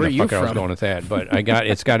know geez, where where the you fuck I was from? going with that, but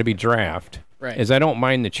it's got to be draft. Right. Is I don't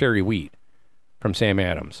mind the cherry wheat from Sam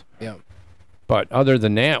Adams, Yeah. but other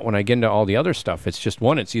than that, when I get into all the other stuff, it's just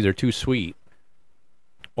one. It's either too sweet,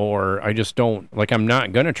 or I just don't like. I'm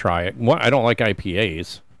not gonna try it. One, I don't like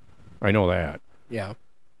IPAs. I know that. Yeah.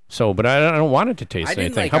 So, but I don't want it to taste I didn't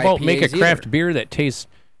anything. like How about make a IPAs craft either. beer that tastes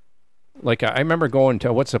like I remember going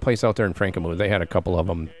to what's the place out there in Frankenmuth? They had a couple of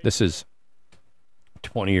them. This is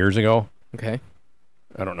 20 years ago. Okay.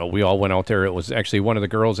 I don't know. We all went out there. It was actually one of the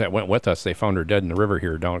girls that went with us. They found her dead in the river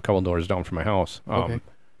here, down a couple doors down from my house. Okay.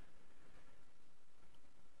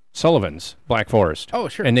 Sullivan's Black Forest. Oh,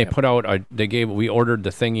 sure. And they yeah. put out. We ordered the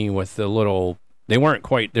thingy with the little. They weren't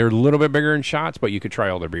quite. They're a little bit bigger in shots, but you could try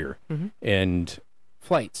all their beer. And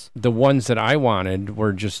flights. the ones that I wanted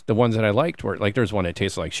were just the ones that I liked. Were like there's one that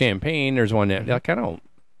tastes like champagne. There's one that like I don't.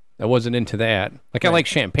 I wasn't into that. Like I Right. like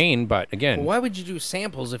champagne, but again, Well, why would you do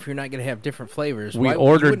samples if you're not going to have different flavors? we Why- you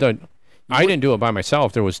ordered the. wouldn't- I didn't do it by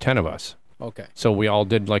myself. There was 10 of us. Okay. So we all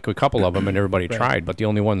did like a couple of them, and everybody Right. tried. But the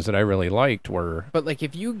only ones that I really liked were But like,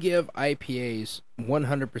 if you give IPAs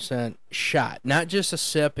 100% shot, not just a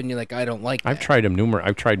sip, and you're like, I don't like that. I've tried them numerous.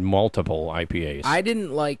 I've tried multiple IPAs. I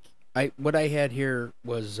didn't like. What I had here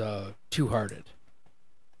was Two Hearted.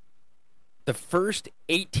 The first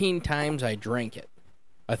 18 times I drank it,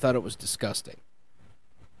 I thought it was disgusting.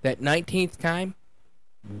 That 19th time,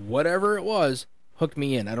 whatever it was, hooked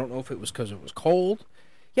me in. I don't know if it was because it was cold.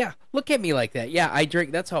 Yeah, look at me like that. Yeah, I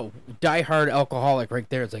drink. That's how diehard alcoholic right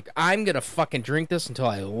there. It's like, I'm going to fucking drink this until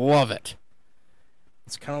I love it.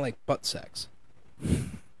 It's kind of like butt sex.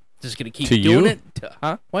 Just going to keep To doing you? it.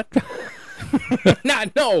 Huh? What?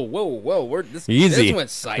 No. Whoa. This Easy. went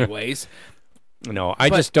sideways. no, I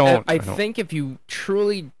But just don't. I don't- think if you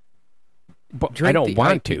truly but I drink don't the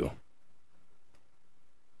want IPA. to.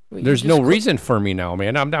 well, you There's just no go- reason for me now,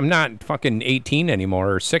 man. I'm not fucking 18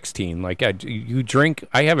 anymore or 16. Like you drink.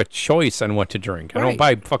 I have a choice on what to drink. I don't buy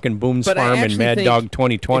Right. fucking Boone's But I Farm and actually Mad think Dog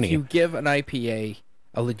 2020. If you give an IPA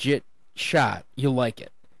a legit shot, you'll like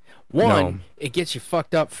it. One, No. it gets you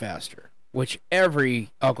fucked up faster, which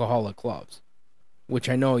every alcoholic loves. Which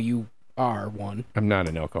I know you are one. I'm not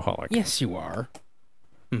an alcoholic. Yes, you are.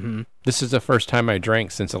 Mm-hmm. This is the first time I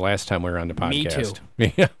drank since the last time we were on the podcast.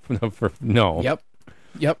 Me too. Yeah. No.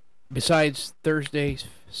 Yep. Besides Thursday,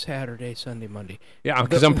 Saturday, Sunday, Monday. Yeah,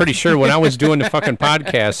 because I'm pretty sure when I was doing the fucking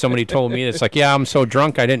podcast, somebody told me, it's like, yeah, I'm so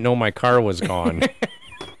drunk I didn't know my car was gone.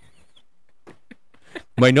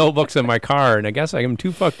 My notebook's in my car, and I guess I am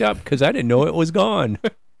too fucked up because I didn't know it was gone.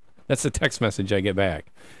 That's the text message I get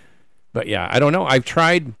back. But yeah, I don't know. I've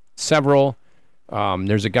tried several.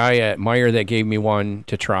 There's a guy at Meijer that gave me one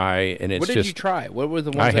to try, and it's what did you try? What were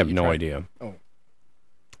the ones I that have you no tried? idea. Oh.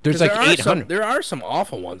 There's like 800. There are some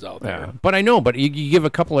awful ones out there. Yeah, but I know. But you give a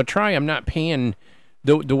couple a try. I'm not paying.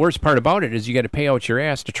 The worst part about it is you got to pay out your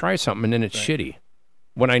ass to try something, and then it's shitty.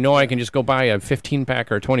 When I know I can just go buy a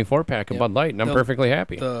 15-pack or a 24-pack of Bud Light, and I'm perfectly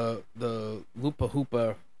happy. The Lupa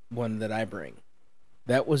Hoopa one that I bring,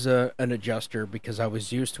 that was an adjuster because I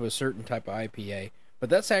was used to a certain type of IPA. But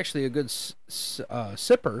that's actually a good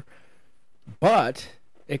sipper. But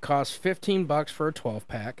it costs $15 for a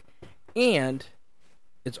 12-pack, and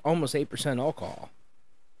it's almost 8% alcohol.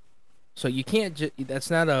 So you can't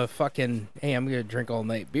that's not a fucking, hey, I'm going to drink all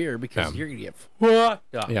night beer because you're going to get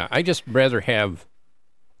fucked up. Yeah, I just rather have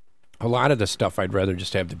a lot of the stuff. I'd rather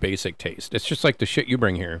just have the basic taste. It's just like the shit you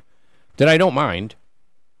bring here that I don't mind.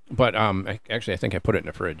 But actually, I think I put it in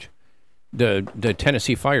the fridge. The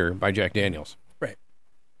Tennessee Fire by Jack Daniels. Right.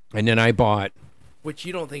 And then I bought... Which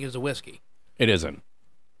you don't think is a whiskey. It isn't.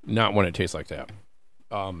 Not when it tastes like that.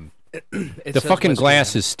 The fucking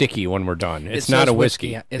glass is sticky when we're done. It's not a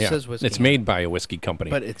whiskey. It says whiskey. It's made by a whiskey company.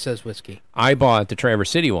 But it says whiskey. I bought the Traverse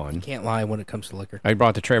City one. Can't lie when it comes to liquor. I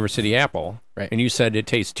bought the Traverse City Apple. Right. And you said it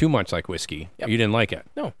tastes too much like whiskey. Yep. You didn't like it.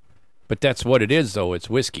 No. But that's what it is, though. It's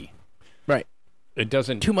whiskey. Right. It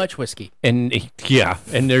doesn't... Too much whiskey. And yeah,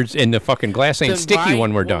 and the fucking glass ain't sticky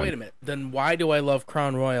when we're done. Wait a minute. Then why do I love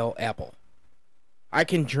Crown Royal Apple? I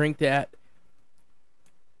can drink that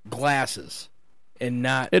glasses and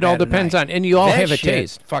not. It all depends on, and you all have a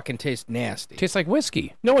taste. Fucking tastes nasty. Tastes like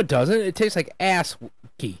whiskey. No, it doesn't. It tastes like ass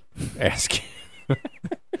key. Ask.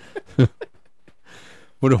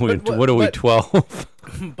 What are we 12?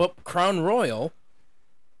 But Crown Royal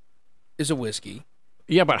is a whiskey.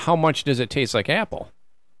 Yeah, but how much does it taste like apple?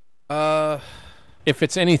 If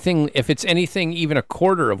it's anything even a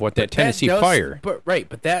quarter of what that Tennessee Fire.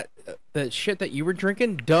 But that the shit that you were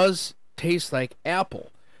drinking does taste like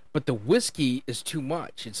apple, but the whiskey is too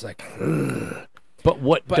much. It's like.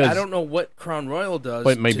 But I don't know what Crown Royal does.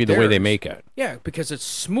 But it may be the way they make it. Yeah, because it's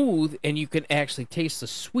smooth and you can actually taste the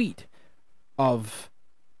sweet of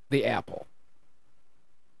the apple.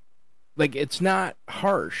 Like, it's not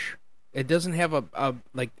harsh. It doesn't have a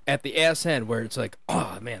like at the ass end where it's like,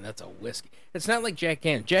 oh man, that's a whiskey. It's not like Jack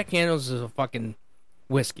Daniels. Jack Daniels is a fucking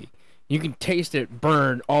whiskey. You can taste it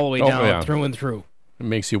burn all the way down through and through. It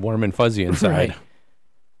makes you warm and fuzzy inside. Right.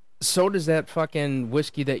 So does that fucking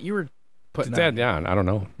whiskey that you were putting on. Yeah, I don't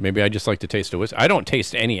know. Maybe I just like to taste a whiskey. I don't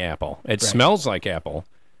taste any apple. It smells like apple.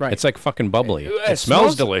 Right. It's like fucking bubbly. It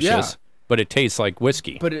smells delicious, but it tastes like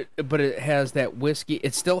whiskey. But it has that whiskey.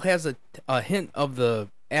 It still has a hint of the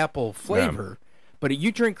apple flavor. Yeah. But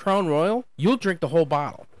you drink Crown Royal, you'll drink the whole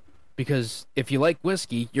bottle. Because if you like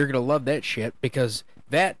whiskey, you're going to love that shit. Because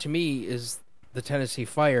that, to me, is the Tennessee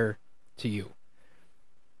Fire to you.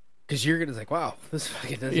 Because you're going to think, wow, this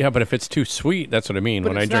fucking doesn't... Yeah, but if it's too sweet, that's what I mean.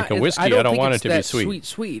 When I drink a whiskey, I don't want it to be sweet.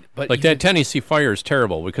 Sweet. But like that Tennessee Fire is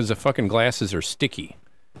terrible because the fucking glasses are sticky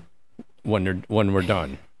when we're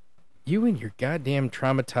done. You and your goddamn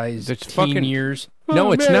traumatized years.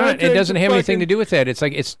 No, it's not. It doesn't have anything to do with that. It's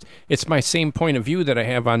like it's my same point of view that I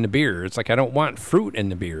have on the beer. It's like I don't want fruit in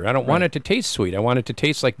the beer. I don't want it to taste sweet. I want it to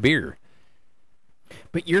taste like beer.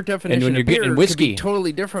 But your definition of beer could be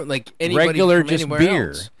totally different. Like anybody regular from just anywhere beer.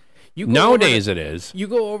 Else. Nowadays it is. You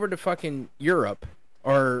go over to fucking Europe,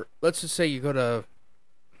 or let's just say you go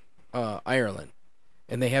to Ireland,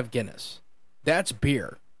 and they have Guinness. That's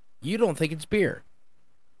beer. You don't think it's beer.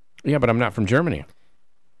 Yeah, but I'm not from Germany.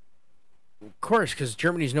 Of course, because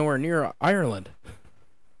Germany's nowhere near Ireland.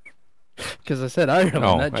 Because I said Ireland,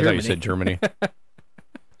 not Germany. I thought you said Germany.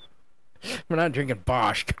 We're not drinking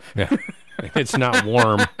Bosch. Yeah, it's not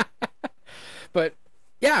warm. But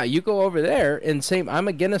yeah, you go over there and same. I'm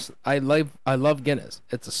a Guinness. I love Guinness.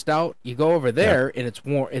 It's a stout. You go over there and it's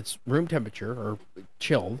warm. It's room temperature or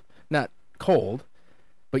chilled, not cold.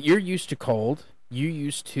 But you're used to cold. You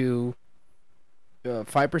used to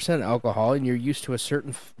 5% alcohol, and you're used to a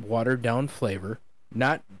certain watered down flavor.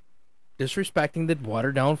 Not disrespecting the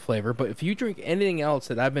watered down flavor, but if you drink anything else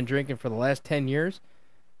that I've been drinking for the last 10 years,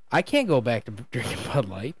 I can't go back to drinking Bud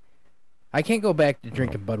Light. I can't go back to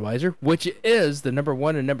drinking Budweiser, which is the number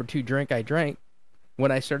 1 and number 2 drink I drank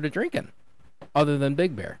when I started drinking, other than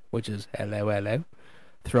Big Bear, which is hello,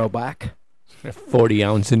 throwback. 40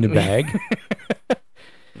 ounce in the bag.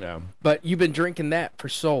 Yeah. But you've been drinking that for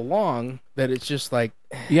so long that it's just like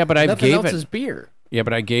Yeah, but I nothing gave else it. is beer. Yeah,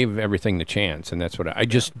 but I gave everything the chance, and that's what I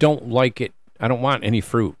just don't like it. I don't want any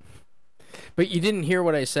fruit. But you didn't hear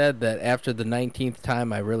what I said, that after the 19th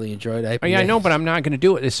time I really enjoyed IPAs. Oh, yeah, I know, but I'm not going to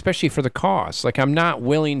do it, especially for the cost. Like, I'm not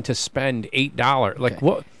willing to spend $8. Like,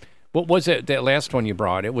 what was it, that last one you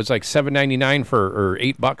brought? It was like $7.99 or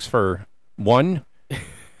 $8 for one?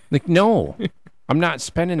 Like, no. I'm not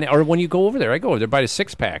spending that. Or when you go over there, I go over there, buy a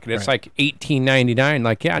 6-pack, and it's like $18.99.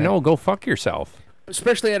 Like, yeah, no, go fuck yourself.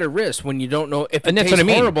 Especially at a risk when you don't know if it And that's tastes what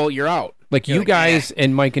I mean. horrible, you're out. Like, You're you like, guys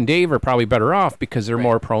and Mike and Dave are probably better off because they're Right.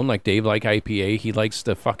 more prone. Like, Dave like IPA. He likes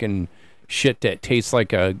the fucking shit that tastes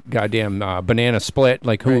like a goddamn banana split.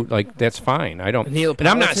 Like, who? Right. Like, that's fine. I don't. Neapolitan?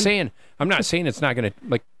 And I'm not saying it's not going to,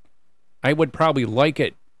 like, I would probably like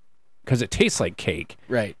it because it tastes like cake.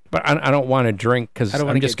 Right. But I don't want to drink because I don't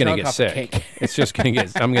wanna I'm just get going to drunk get off the sick. cake. It's just going to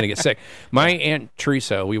get. I'm going to get sick. My Aunt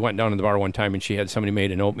Teresa, we went down to the bar one time and she had somebody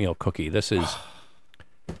made an oatmeal cookie. This is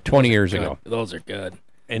 20 years ago. Those are good.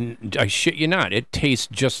 And I shit you not, it tastes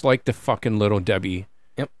just like the fucking Little Debbie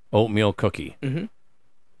Yep. oatmeal cookie. Mm-hmm.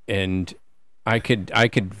 And I could.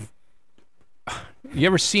 You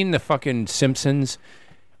ever seen the fucking Simpsons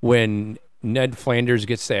when Ned Flanders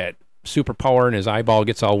gets that superpower and his eyeball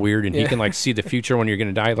gets all weird and he can like see the future when you're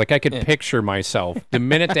gonna die? Like I could picture myself the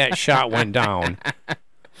minute that shot went down,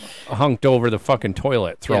 hunked over the fucking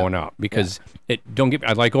toilet throwing up because it. Don't get.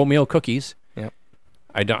 I like oatmeal cookies. Yep.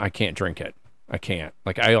 I can't drink it. I can't.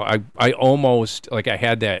 Like I almost like I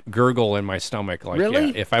had that gurgle in my stomach. Like Really?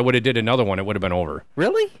 yeah, if I would have did another one, it would have been over.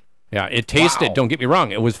 Really? Yeah, it tasted. Wow. Don't get me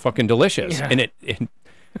wrong, it was fucking delicious, Yeah. and it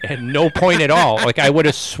at no point at all. Like I would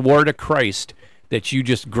have swore to Christ that you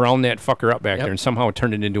just ground that fucker up back Yep. there and somehow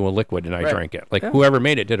turned it into a liquid, and I Right. drank it. Like Yeah. whoever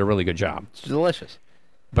made it did a really good job. It's delicious.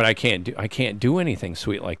 But I can't do anything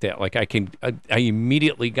sweet like that. Like I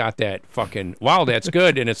immediately got that fucking wow, that's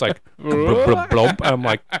good, and it's like blub, blub, blub. I'm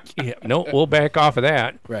like, yeah, no, we'll back off of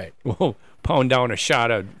that. Right. We'll pound down a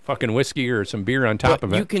shot of fucking whiskey or some beer on top But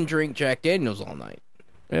of it. you can drink Jack Daniels all night.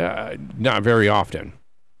 Yeah, not very often.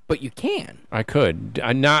 But you can. I could,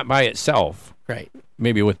 not by itself. Right.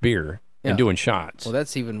 Maybe with beer Yeah. and doing shots. Well,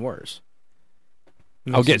 that's even worse.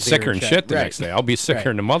 I'll get Mix some beer sicker and shot. shit the Right. next day. I'll be sicker Right.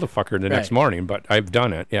 than a motherfucker the next Right. morning, but I've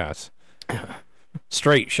done it, yes.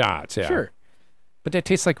 Straight shots, yeah. Sure. But that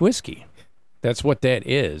tastes like whiskey. That's what that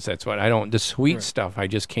is. That's what I don't. The sweet stuff, I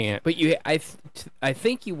just can't. But I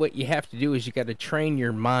think what you have to do is you got to train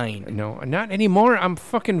your mind. No, not anymore. I'm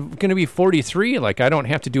fucking gonna be 43. Like I don't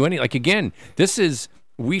have to do any. Like again, this is.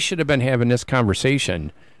 We should have been having this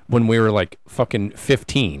conversation when we were like fucking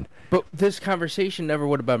 15. But this conversation never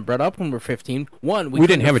would have been brought up when we were 15. One, We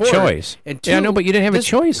didn't couldn't have a afford it. choice. And two, Yeah, I know, but you didn't have a this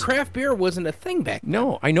choice. Craft beer wasn't a thing back then.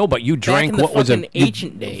 No, I know, but you Back drank in the what was fucking a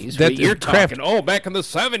ancient days. that- You're craft- talking, oh, back in the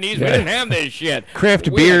 70s, we Yeah. didn't have this shit. Craft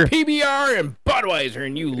We had beer- PBR and Budweiser,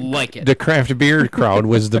 and you like it. the craft beer crowd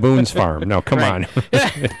was the Boone's Farm. Now come Right.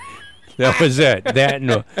 on. That was it. That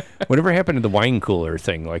and whatever happened to the wine cooler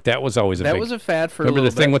thing? Like that was always a That big. was a fad for a remember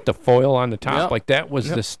little the thing bit. with the foil on the top? Yep. Like that was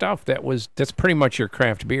Yep. the stuff that's pretty much your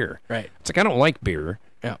craft beer. Right. It's like I don't like beer.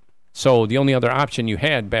 Yeah. So the only other option you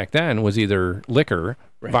had back then was either liquor,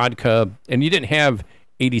 Right. vodka, and you didn't have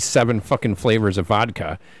 87 fucking flavors of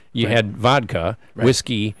vodka. You had vodka, Right.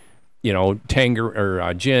 whiskey, gin.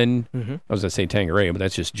 Mm-hmm. I was gonna say Tanqueray, but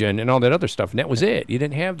that's just gin and all that other stuff. And that was it. You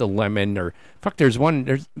didn't have the lemon or fuck. There's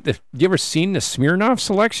one. You ever seen the Smirnoff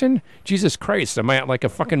selection? Jesus Christ! Am I at like a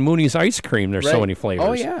fucking Mooney's ice cream? There's so Right. many flavors.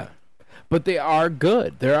 Oh, yeah. But they are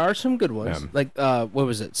good. There are some good ones. Yeah. Like, what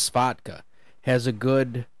was it? Svodka has a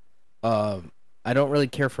good, I don't really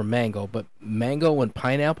care for mango, but mango and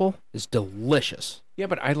pineapple is delicious. Yeah,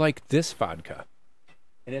 but I like this vodka,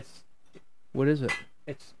 and What is it?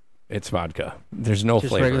 it's vodka. There's no Just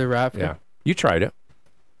flavor. regular vodka? Yeah, you tried it.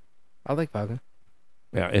 I like vodka.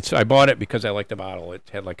 Yeah, I bought it because I liked the bottle. It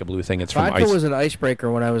had like a blue thing. It's from Vodka Iceland. was an icebreaker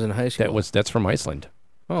when I was in high school. That's from Iceland.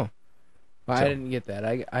 Oh. Well, So- I didn't get that.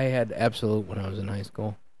 I had Absolute when I was in high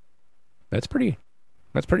school. That's pretty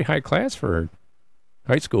high class for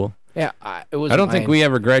high school. Yeah, it was. I don't think we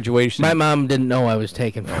ever graduation. My mom didn't know I was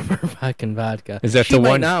taking from her fucking vodka. Is that she the might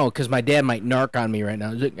one- now? Because my dad might narc on me right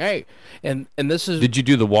now. He's like, hey, and this is Did you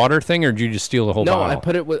do the water thing or did you just steal the whole no.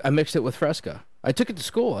 bottle? I mixed it with Fresca. I took it to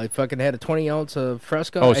school. I fucking had a 20 ounce of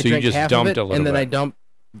Fresca. Oh, I so you drank just half dumped of it, a little and then bit. I dumped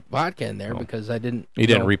vodka in there because I didn't. You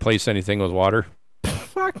didn't know. replace anything with water?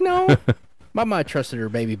 Fuck no. My mom trusted her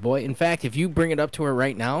baby boy. In fact, if you bring it up to her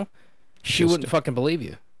right now, She wouldn't fucking believe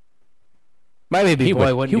you. My baby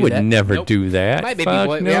boy wouldn't He do would that. never Nope. do that. My baby Fuck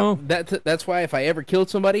boy, no. yeah, that's why if I ever killed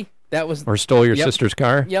somebody, that was... Or stole your Yep. sister's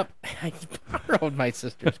car. Yep, I borrowed my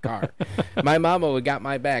sister's car. My mama would got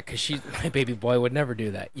my back because my baby boy would never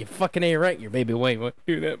do that. You fucking ain't right. Your baby boy wouldn't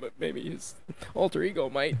do that, but maybe his alter ego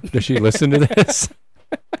might. Does she listen to this?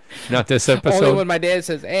 Not this Only episode. when my dad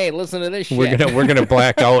says, "Hey, listen to this shit." We're gonna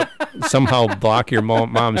black out, somehow block your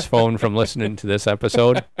mom's phone from listening to this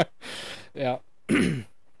episode. Yeah.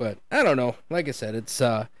 But I don't know. Like I said, it's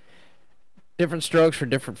different strokes for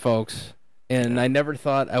different folks. And I never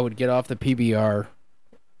thought I would get off the PBR.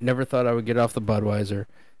 Never thought I would get off the Budweiser.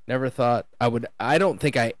 Never thought I would. I don't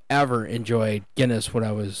think I ever enjoyed Guinness when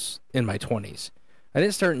I was in my 20s. I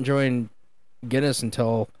didn't start enjoying Guinness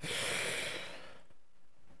until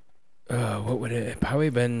what would it probably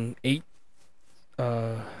been 8?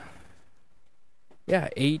 Yeah,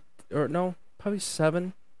 8 or no, probably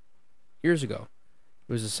 7 years ago.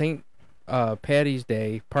 It was a St. Patty's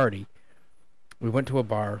Day party. We went to a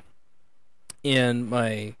bar, and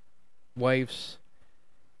my wife's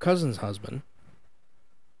cousin's husband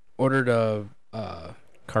ordered a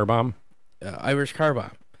Car bomb. Irish car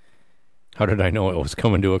bomb. How did I know it was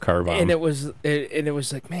coming to a car bomb? And it was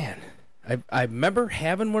like, man, I remember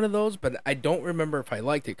having one of those, but I don't remember if I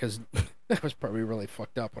liked it because that was probably really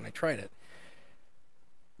fucked up when I tried it.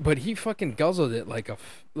 But he fucking guzzled it like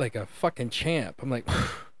a fucking champ. I'm like,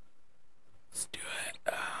 let's do it.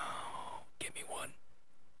 Oh, give me one.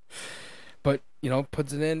 But,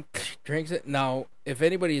 puts it in, drinks it. Now, if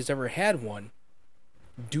anybody has ever had one,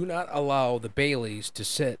 do not allow the Baileys to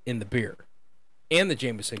sit in the beer and the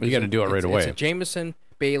Jameson. You got to do it right away. It's a Jameson,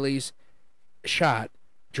 Bailey's shot,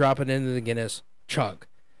 drop it into the Guinness, chug,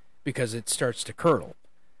 because it starts to curdle.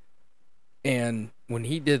 And when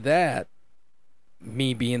he did that,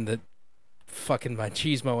 me being the fucking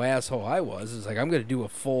machismo asshole I was, is like, I'm going to do a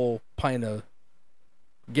full pint of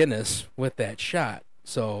Guinness with that shot.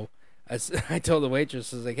 So I told the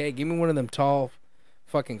waitress, I was like, hey, give me one of them tall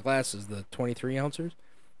fucking glasses, the 23 ounces.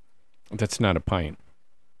 That's not a pint.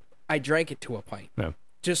 I drank it to a pint. No.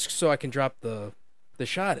 Just so I can drop the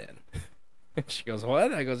shot in. And she goes,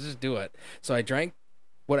 what? I go, just do it. So I drank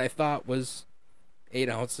what I thought was 8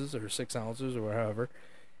 ounces or 6 ounces or whatever.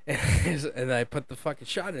 And I put the fucking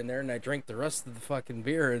shot in there, and I drank the rest of the fucking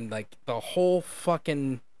beer, and like the whole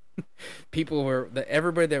fucking people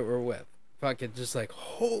everybody that we're with, fucking just like,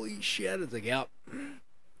 holy shit! It's like, yep,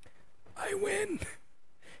 I win.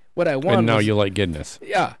 What I won. And now was, you like Guinness.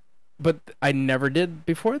 Yeah, but I never did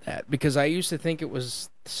before that because I used to think it was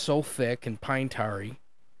so thick and pine tarry,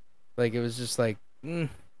 like it was just like,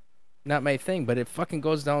 not my thing. But it fucking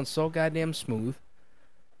goes down so goddamn smooth.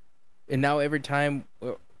 And now every time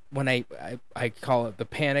when I call it the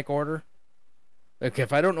panic order, like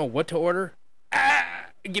if I don't know what to order,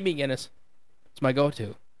 give me Guinness. It's my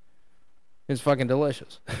go-to. It's fucking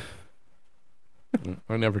delicious.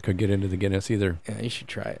 I never could get into the Guinness either. Yeah, you should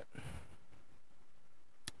try it.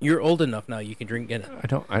 You're old enough now; you can drink Guinness.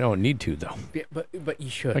 I don't need to though. Yeah, but you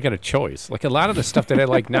should. I got a choice. Like a lot of the stuff that I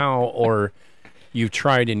like now, or you've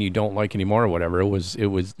tried and you don't like anymore, or whatever. It was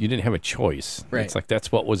you didn't have a choice. Right. It's like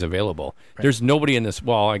that's what was available. Right. There's nobody in this.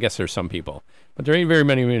 Well, I guess there's some people, but there ain't very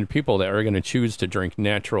many people that are going to choose to drink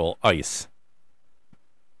natural ice.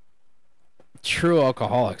 True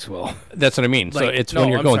alcoholics will. That's what I mean. So Like, it's no, when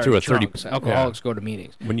you're I'm going sorry, through a drunks. 30. Alcoholics go to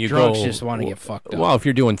meetings. When you Drunks go, just want to get fucked up. Well, if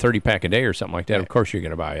you're doing 30 pack a day or something like that, Right. of course you're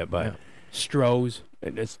going to buy it. But Yeah. Strohs.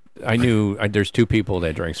 I knew there's two people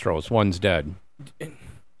that drink Strohs. One's dead.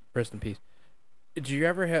 Rest in peace. Did you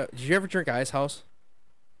ever drink Ice House?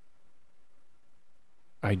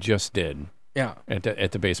 I just did Yeah.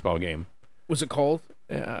 at the baseball game. Was it cold?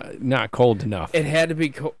 Not cold enough. It had to be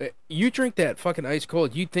cold. You drink that fucking ice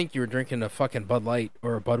cold, you'd think you were drinking a fucking Bud Light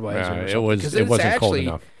or a Budweiser. Or something. It was. 'Cause It it's wasn't cold actually-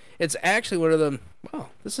 enough. It's actually one of them. Well,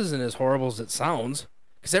 this isn't as horrible as it sounds.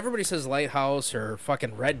 Because everybody says Lighthouse or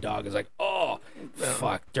fucking Red Dog is like, oh,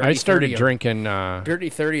 fuck. Dirty I started 30 drinking. Dirty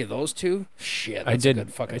 30 of those two? Shit. I That's did. A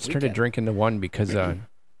good fucking I started weekend. drinking the one because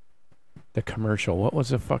the commercial. What was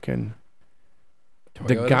the fucking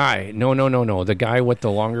the Toyota? guy? No. The guy with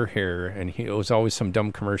the longer hair, and it was always some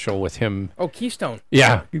dumb commercial with him. Oh, Keystone.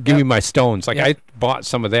 Yeah, give me my stones. Like Yeah. I bought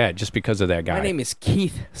some of that just because of that guy. My name is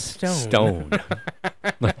Keith Stone. Stone.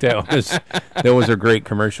 Like those are great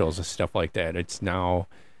commercials and stuff like that. It's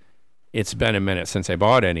been a minute since I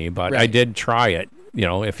bought any, but I Right. did try it.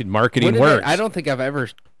 If marketing What did works. I don't think I've ever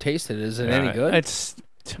tasted it. Is it any good? It's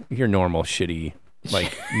your normal shitty,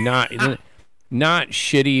 like not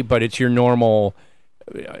shitty, but it's your normal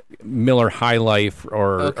Miller High Life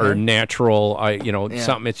or Natural,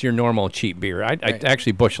 something. It's your normal cheap beer. I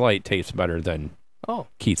actually Busch Light tastes better than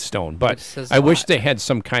Keith Stone, but I wish they had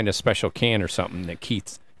some kind of special can or something that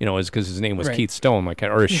Keith, is because his name was Keith Stone,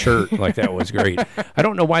 or a shirt like that was great. I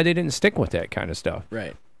don't know why they didn't stick with that kind of stuff.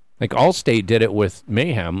 Right. Like Allstate did it with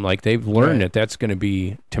Mayhem. Like they've learned that that's going to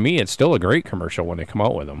be, to me, it's still a great commercial when they come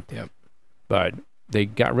out with them. Yep. But they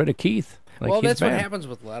got rid of Keith. Well, that's what happens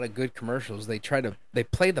with a lot of good commercials. They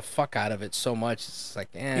play the fuck out of it so much. It's like,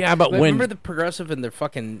 Yeah, but remember the Progressive and their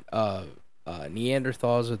fucking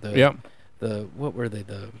Neanderthals or what were they?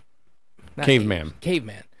 Caveman.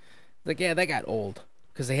 Caveman. Like, yeah, that got old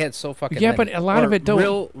because they had so fucking. Yeah, but a lot of it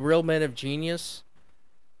don't. Real Men of Genius.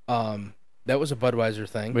 That was a Budweiser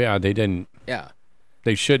thing. Yeah, they didn't. Yeah.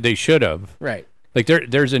 They should have. Right. Like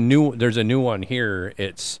there's a new one here.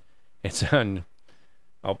 It's on.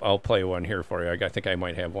 I'll play one here for you. I think I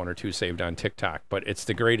might have one or two saved on TikTok, but it's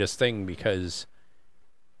the greatest thing because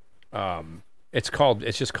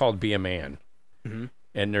it's just called Be a Man. Mm-hmm.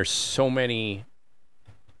 And there's so many,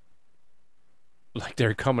 like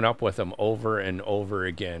they're coming up with them over and over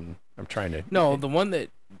again. I'm trying to. No, the one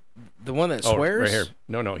that swears? Right here.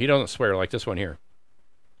 No, he doesn't swear like this one here.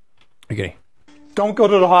 Okay. Don't go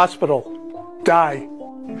to the hospital. Die.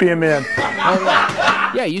 Be a man.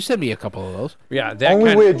 Yeah, you sent me a couple of those. Yeah, that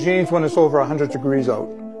Only wear jeans when it's over 100 degrees out.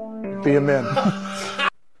 Be a man.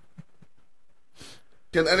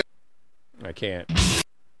 I can't.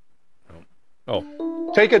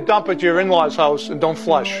 Oh. Take a dump at your in-laws' house and don't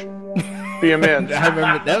flush. Be a man. I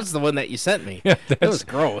remember that was the one that you sent me. Yeah, that was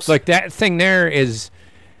gross. Like that thing there is,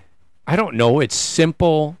 I don't know, it's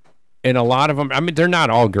simple. And a lot of them, I mean, they're not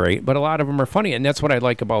all great, but a lot of them are funny. And that's what I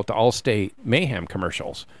like about the Allstate Mayhem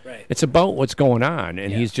commercials. Right. It's about what's going on.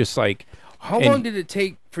 And he's just like. How long did it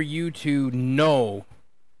take for you to know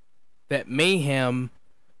that Mayhem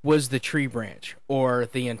was the tree branch or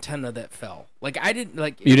the antenna that fell? Like, I didn't,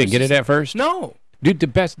 like. You didn't get it at first? No. Dude, the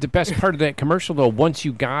best part of that commercial, though, once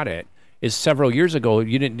you got it, is several years ago.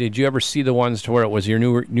 Did you ever see the ones to where it was your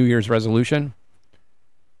New Year's resolution?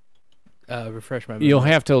 Refresh my memory. You'll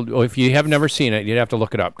have to, if you have never seen it, you'd have to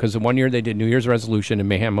look it up because the one year they did New Year's resolution and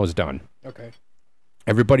Mayhem was done. Okay.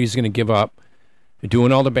 Everybody's going to give up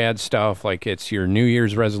doing all the bad stuff. Like it's your New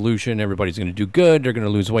Year's resolution. Everybody's going to do good. They're going to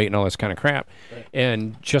lose weight and all this kind of crap. Right.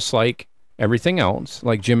 And just like everything else,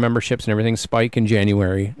 like gym memberships and everything spike in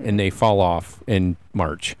January and they fall off in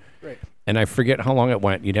March. Right. And I forget how long it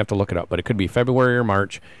went. You'd have to look it up, but it could be February or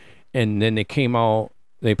March. And then they came out,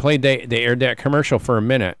 they aired that commercial for a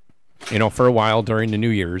minute. For a while during the New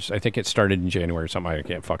Year's. I think it started in January or something. I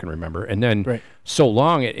can't fucking remember. And then so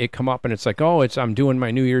long it come up and it's like, oh, I'm doing my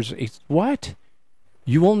New Year's. What?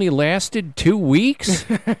 You only lasted 2 weeks?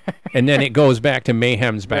 And then it goes back to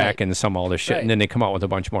Mayhem's back and some all this shit. And then they come out with a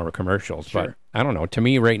bunch more commercials. Sure. But I don't know. To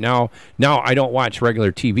me right now I don't watch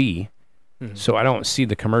regular TV. Mm-hmm. So I don't see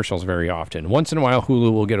the commercials very often. Once in a while,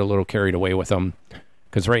 Hulu will get a little carried away with them.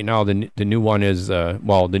 Because right now the new one is, the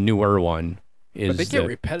newer one. But they get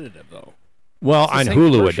repetitive though. Well, on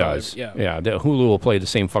Hulu it does. Yeah. The Hulu will play the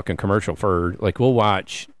same fucking commercial for we'll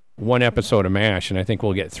watch one episode of MASH and I think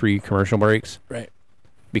we'll get 3 commercial breaks. Right.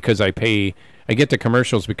 Because I get the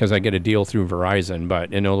commercials because I get a deal through Verizon,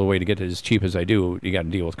 but the way to get it as cheap as I do, you got to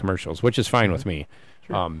deal with commercials, which is fine with me.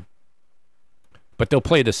 Sure. But they'll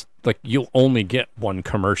play this you'll only get one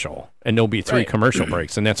commercial and there'll be 3 commercial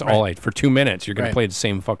breaks and that's all for 2 minutes you're going to play the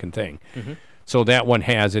same fucking thing. Mm-hmm. So that one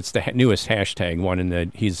it's the newest hashtag one,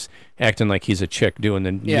 and he's acting like he's a chick doing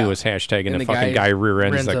the newest hashtag, and the fucking guy rear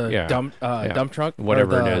ends like dump truck,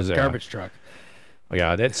 whatever it is, garbage truck.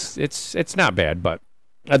 Yeah, it's not bad, but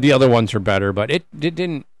the other ones are better. But it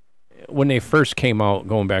didn't when they first came out.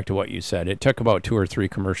 Going back to what you said, it took about 2 or 3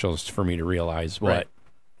 commercials for me to realize what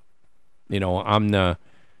I'm the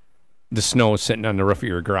snow sitting on the roof of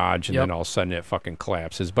your garage, and then all of a sudden it fucking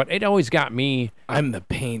collapses. But it always got me. I'm the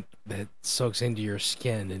paint that soaks into your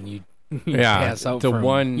skin and you pass out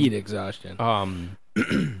from heat exhaustion.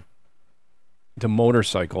 The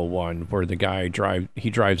motorcycle one where the guy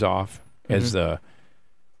drives off as I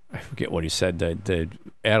forget what he said, the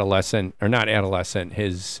adolescent or not adolescent,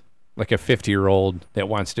 his like a 50-year-old that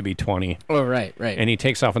wants to be 20. Oh, right. And he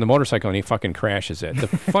takes off on the motorcycle and he fucking crashes it. The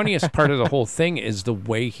funniest part of the whole thing is the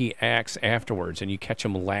way he acts afterwards, and you catch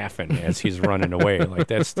him laughing as he's running away. Like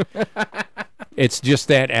it's just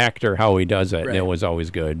that actor, how he does it, and it was always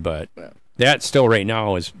good. But that still right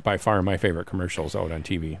now is by far my favorite commercials out on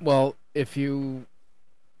TV. Well, if you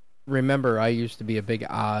remember, I used to be a big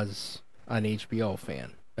Oz on HBO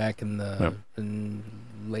fan back in the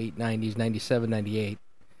late 90s, 97, 98.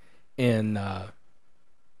 And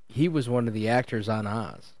he was one of the actors on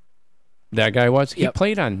Oz. That guy was? He Yep.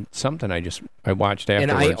 played on something I watched And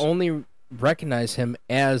afterwards. I only recognize him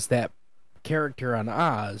as that character on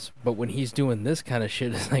Oz, but when he's doing this kind of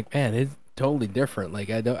shit, it's like, man, it's totally different. Like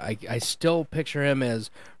I still picture him as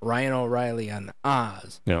Ryan O'Reilly on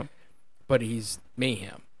Oz, Yeah. but he's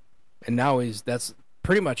Mayhem. And now that's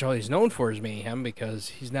pretty much all he's known for is Mayhem, because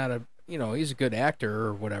he's not he's a good actor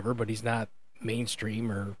or whatever, but he's not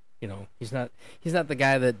mainstream, or he's not the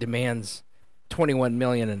guy that demands $21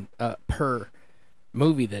 million per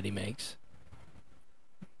movie that he makes,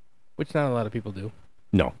 which not a lot of people do.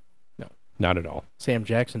 No. No. Not at all. Sam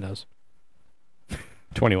Jackson does.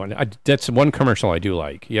 21. That's one commercial I do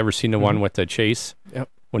like. You ever seen the one with the chase? Yep.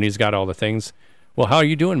 When he's got all the things? Well, how are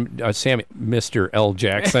you doing, Sam, Mr. L.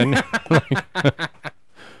 Jackson?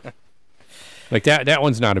 Like that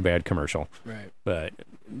one's not a bad commercial. Right. But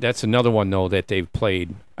that's another one, though, that they've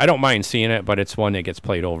played. I don't mind seeing it, but it's one that gets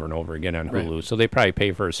played over and over again on Hulu. Right. So they probably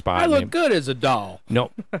pay for a spot. I look good as a doll.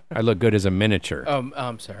 No, I look good as a miniature.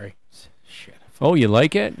 I'm sorry. Shit. Oh, you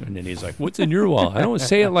like it? And then he's like, what's in your wall? I don't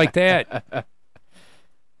say it like that.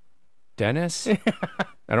 Dennis?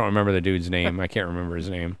 I don't remember the dude's name. I can't remember his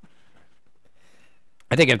name.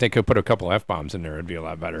 I think if they could put a couple F-bombs in there, it'd be a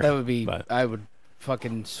lot better. That would be. But I would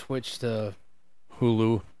fucking switch to.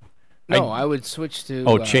 Hulu. No, I would switch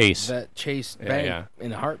to. Chase. That Chase Bank yeah.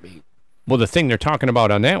 in a heartbeat. Well, the thing they're talking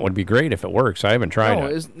about on that would be great if it works. I haven't tried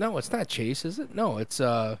it. No, it's not Chase, is it? No, it's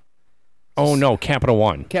Oh, no, Capital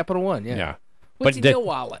One. Capital One. Yeah. Yeah. What's But in your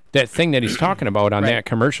wallet? That thing that he's talking about on Right. that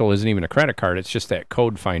commercial isn't even a credit card. It's just that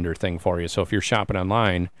code finder thing for you. So if you're shopping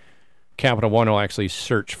online, Capital One will actually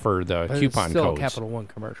search for the But coupon it's still codes. a Capital One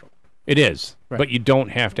commercial. It is, Right. but you don't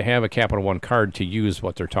have to have a Capital One card to use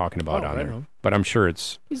what they're talking about Oh, on right there. on. But I'm sure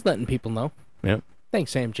it's He's letting people know.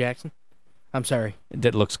 Thanks, Sam Jackson. I'm sorry,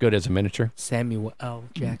 that looks good as a miniature. Samuel L.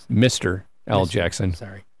 Jackson. Mr. L. Mr. Jackson.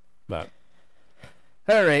 Sorry. But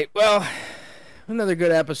All right. Well, another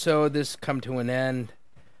good episode. This come to an end.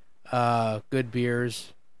 Good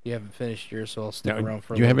beers. You haven't finished yours, so I'll stick now, around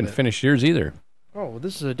for a you little haven't bit. finished yours either. Oh, well,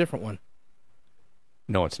 this is a different one.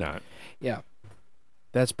 No, it's not. Yeah.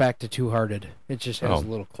 That's back to Two Hearted. It just has Oh. a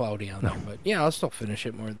little cloudy on there. But yeah, I'll still finish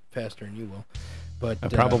it more faster than you will. But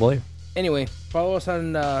Probably. Anyway, follow us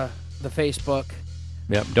on the Facebook.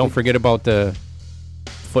 Yep. Don't forget about the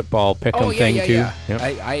football pick'em thing too. Yeah. Yep.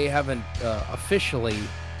 I haven't officially.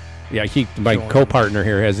 Yeah, my Join. co-partner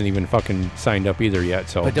here hasn't even fucking signed up either yet.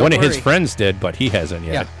 So But don't one of his worry. friends did, but he hasn't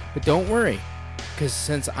yet. Yeah, but don't worry, because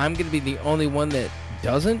since I'm going to be the only one that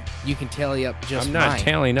doesn't, you can tally up just I'm not mine.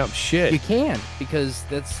 tallying up shit. You can, because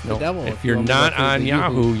that's the No, devil. if you you're want me to not go through on the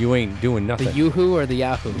Yahoo, you ain't doing nothing. The Yoo-hoo or the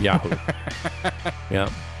Yahoo? Yahoo. Yeah.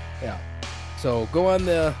 Yeah. So go on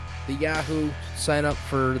the Yahoo, sign up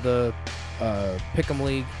for the Pick'em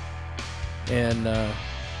League, and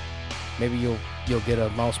maybe you'll get a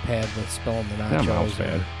mouse pad with spelling the nachos. Not mouse or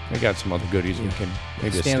pad. I got some other goodies we can.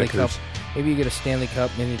 Maybe the Stanley stickers. Cup. Maybe you get a Stanley Cup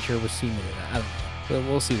miniature with semen in it. I don't know.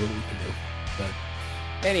 We'll see what we can do.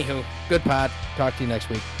 But anywho, good pod. Talk to you next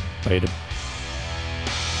week. Later.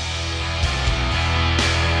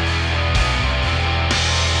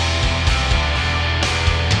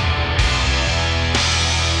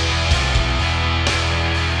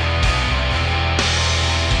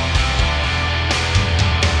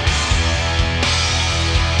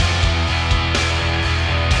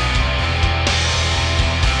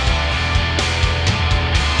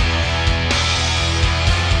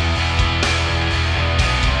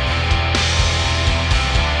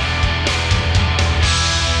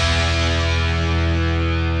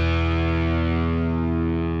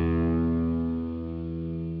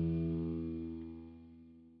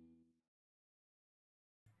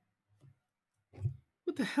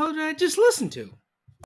 What the hell did I just listen to?